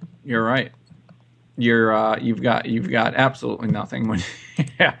right. You're right. You've got absolutely nothing when,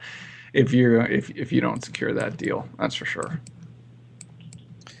 if you don't secure that deal. That's for sure.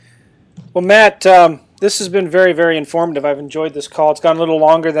 Well, Matt, this has been very, very informative. I've enjoyed this call. It's gone a little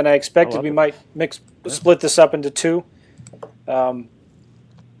longer than I expected. We might split this up into two. But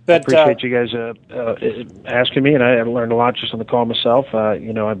I appreciate you guys asking me, and I learned a lot just on the call myself.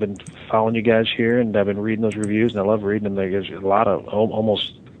 I've been following you guys here, and I've been reading those reviews, and I love reading them. There's a lot of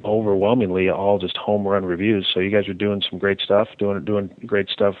almost overwhelmingly all just home run reviews. So you guys are doing some great stuff, doing great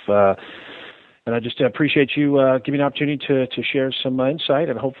stuff. And I just appreciate you giving me an opportunity to share some insight,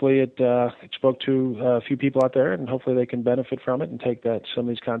 and hopefully it spoke to a few people out there, and hopefully they can benefit from it and take some of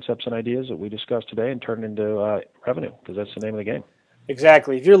these concepts and ideas that we discussed today and turn it into revenue, because that's the name of the game.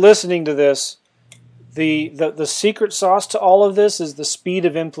 Exactly. If you're listening to this, the secret sauce to all of this is the speed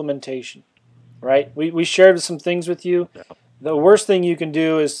of implementation, right? We shared some things with you. Yeah. The worst thing you can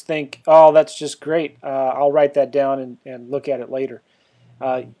do is think, oh, that's just great. I'll write that down and look at it later.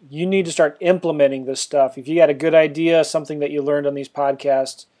 You need to start implementing this stuff. If you got a good idea, something that you learned on these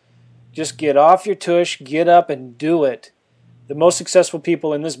podcasts, just get off your tush, get up and do it. The most successful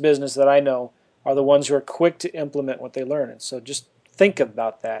people in this business that I know are the ones who are quick to implement what they learn. And so just think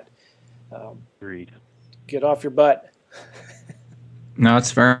about that. Agreed. Get off your butt. No,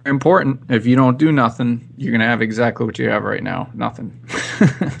 it's very important. If you don't do nothing, you're going to have exactly what you have right now. Nothing.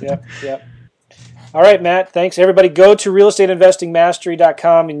 Yep. All right, Matt, thanks. Everybody go to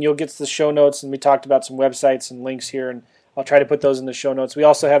realestateinvestingmastery.com and you'll get the show notes. And we talked about some websites and links here, and I'll try to put those in the show notes. We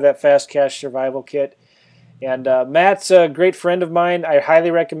also have that Fast Cash Survival Kit. And Matt's a great friend of mine. I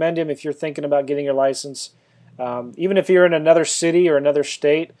highly recommend him if you're thinking about getting your license. Even if you're in another city or another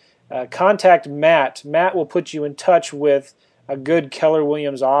state, contact Matt. Matt will put you in touch with a good Keller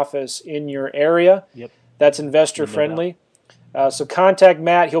Williams office in your area. Yep. That's investor friendly. So contact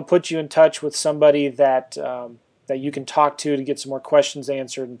Matt. He'll put you in touch with somebody that you can talk to get some more questions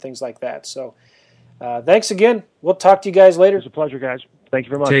answered and things like that. So thanks again. We'll talk to you guys later. It was a pleasure, guys. Thank you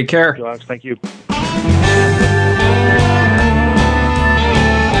very much. Take care. Thank you.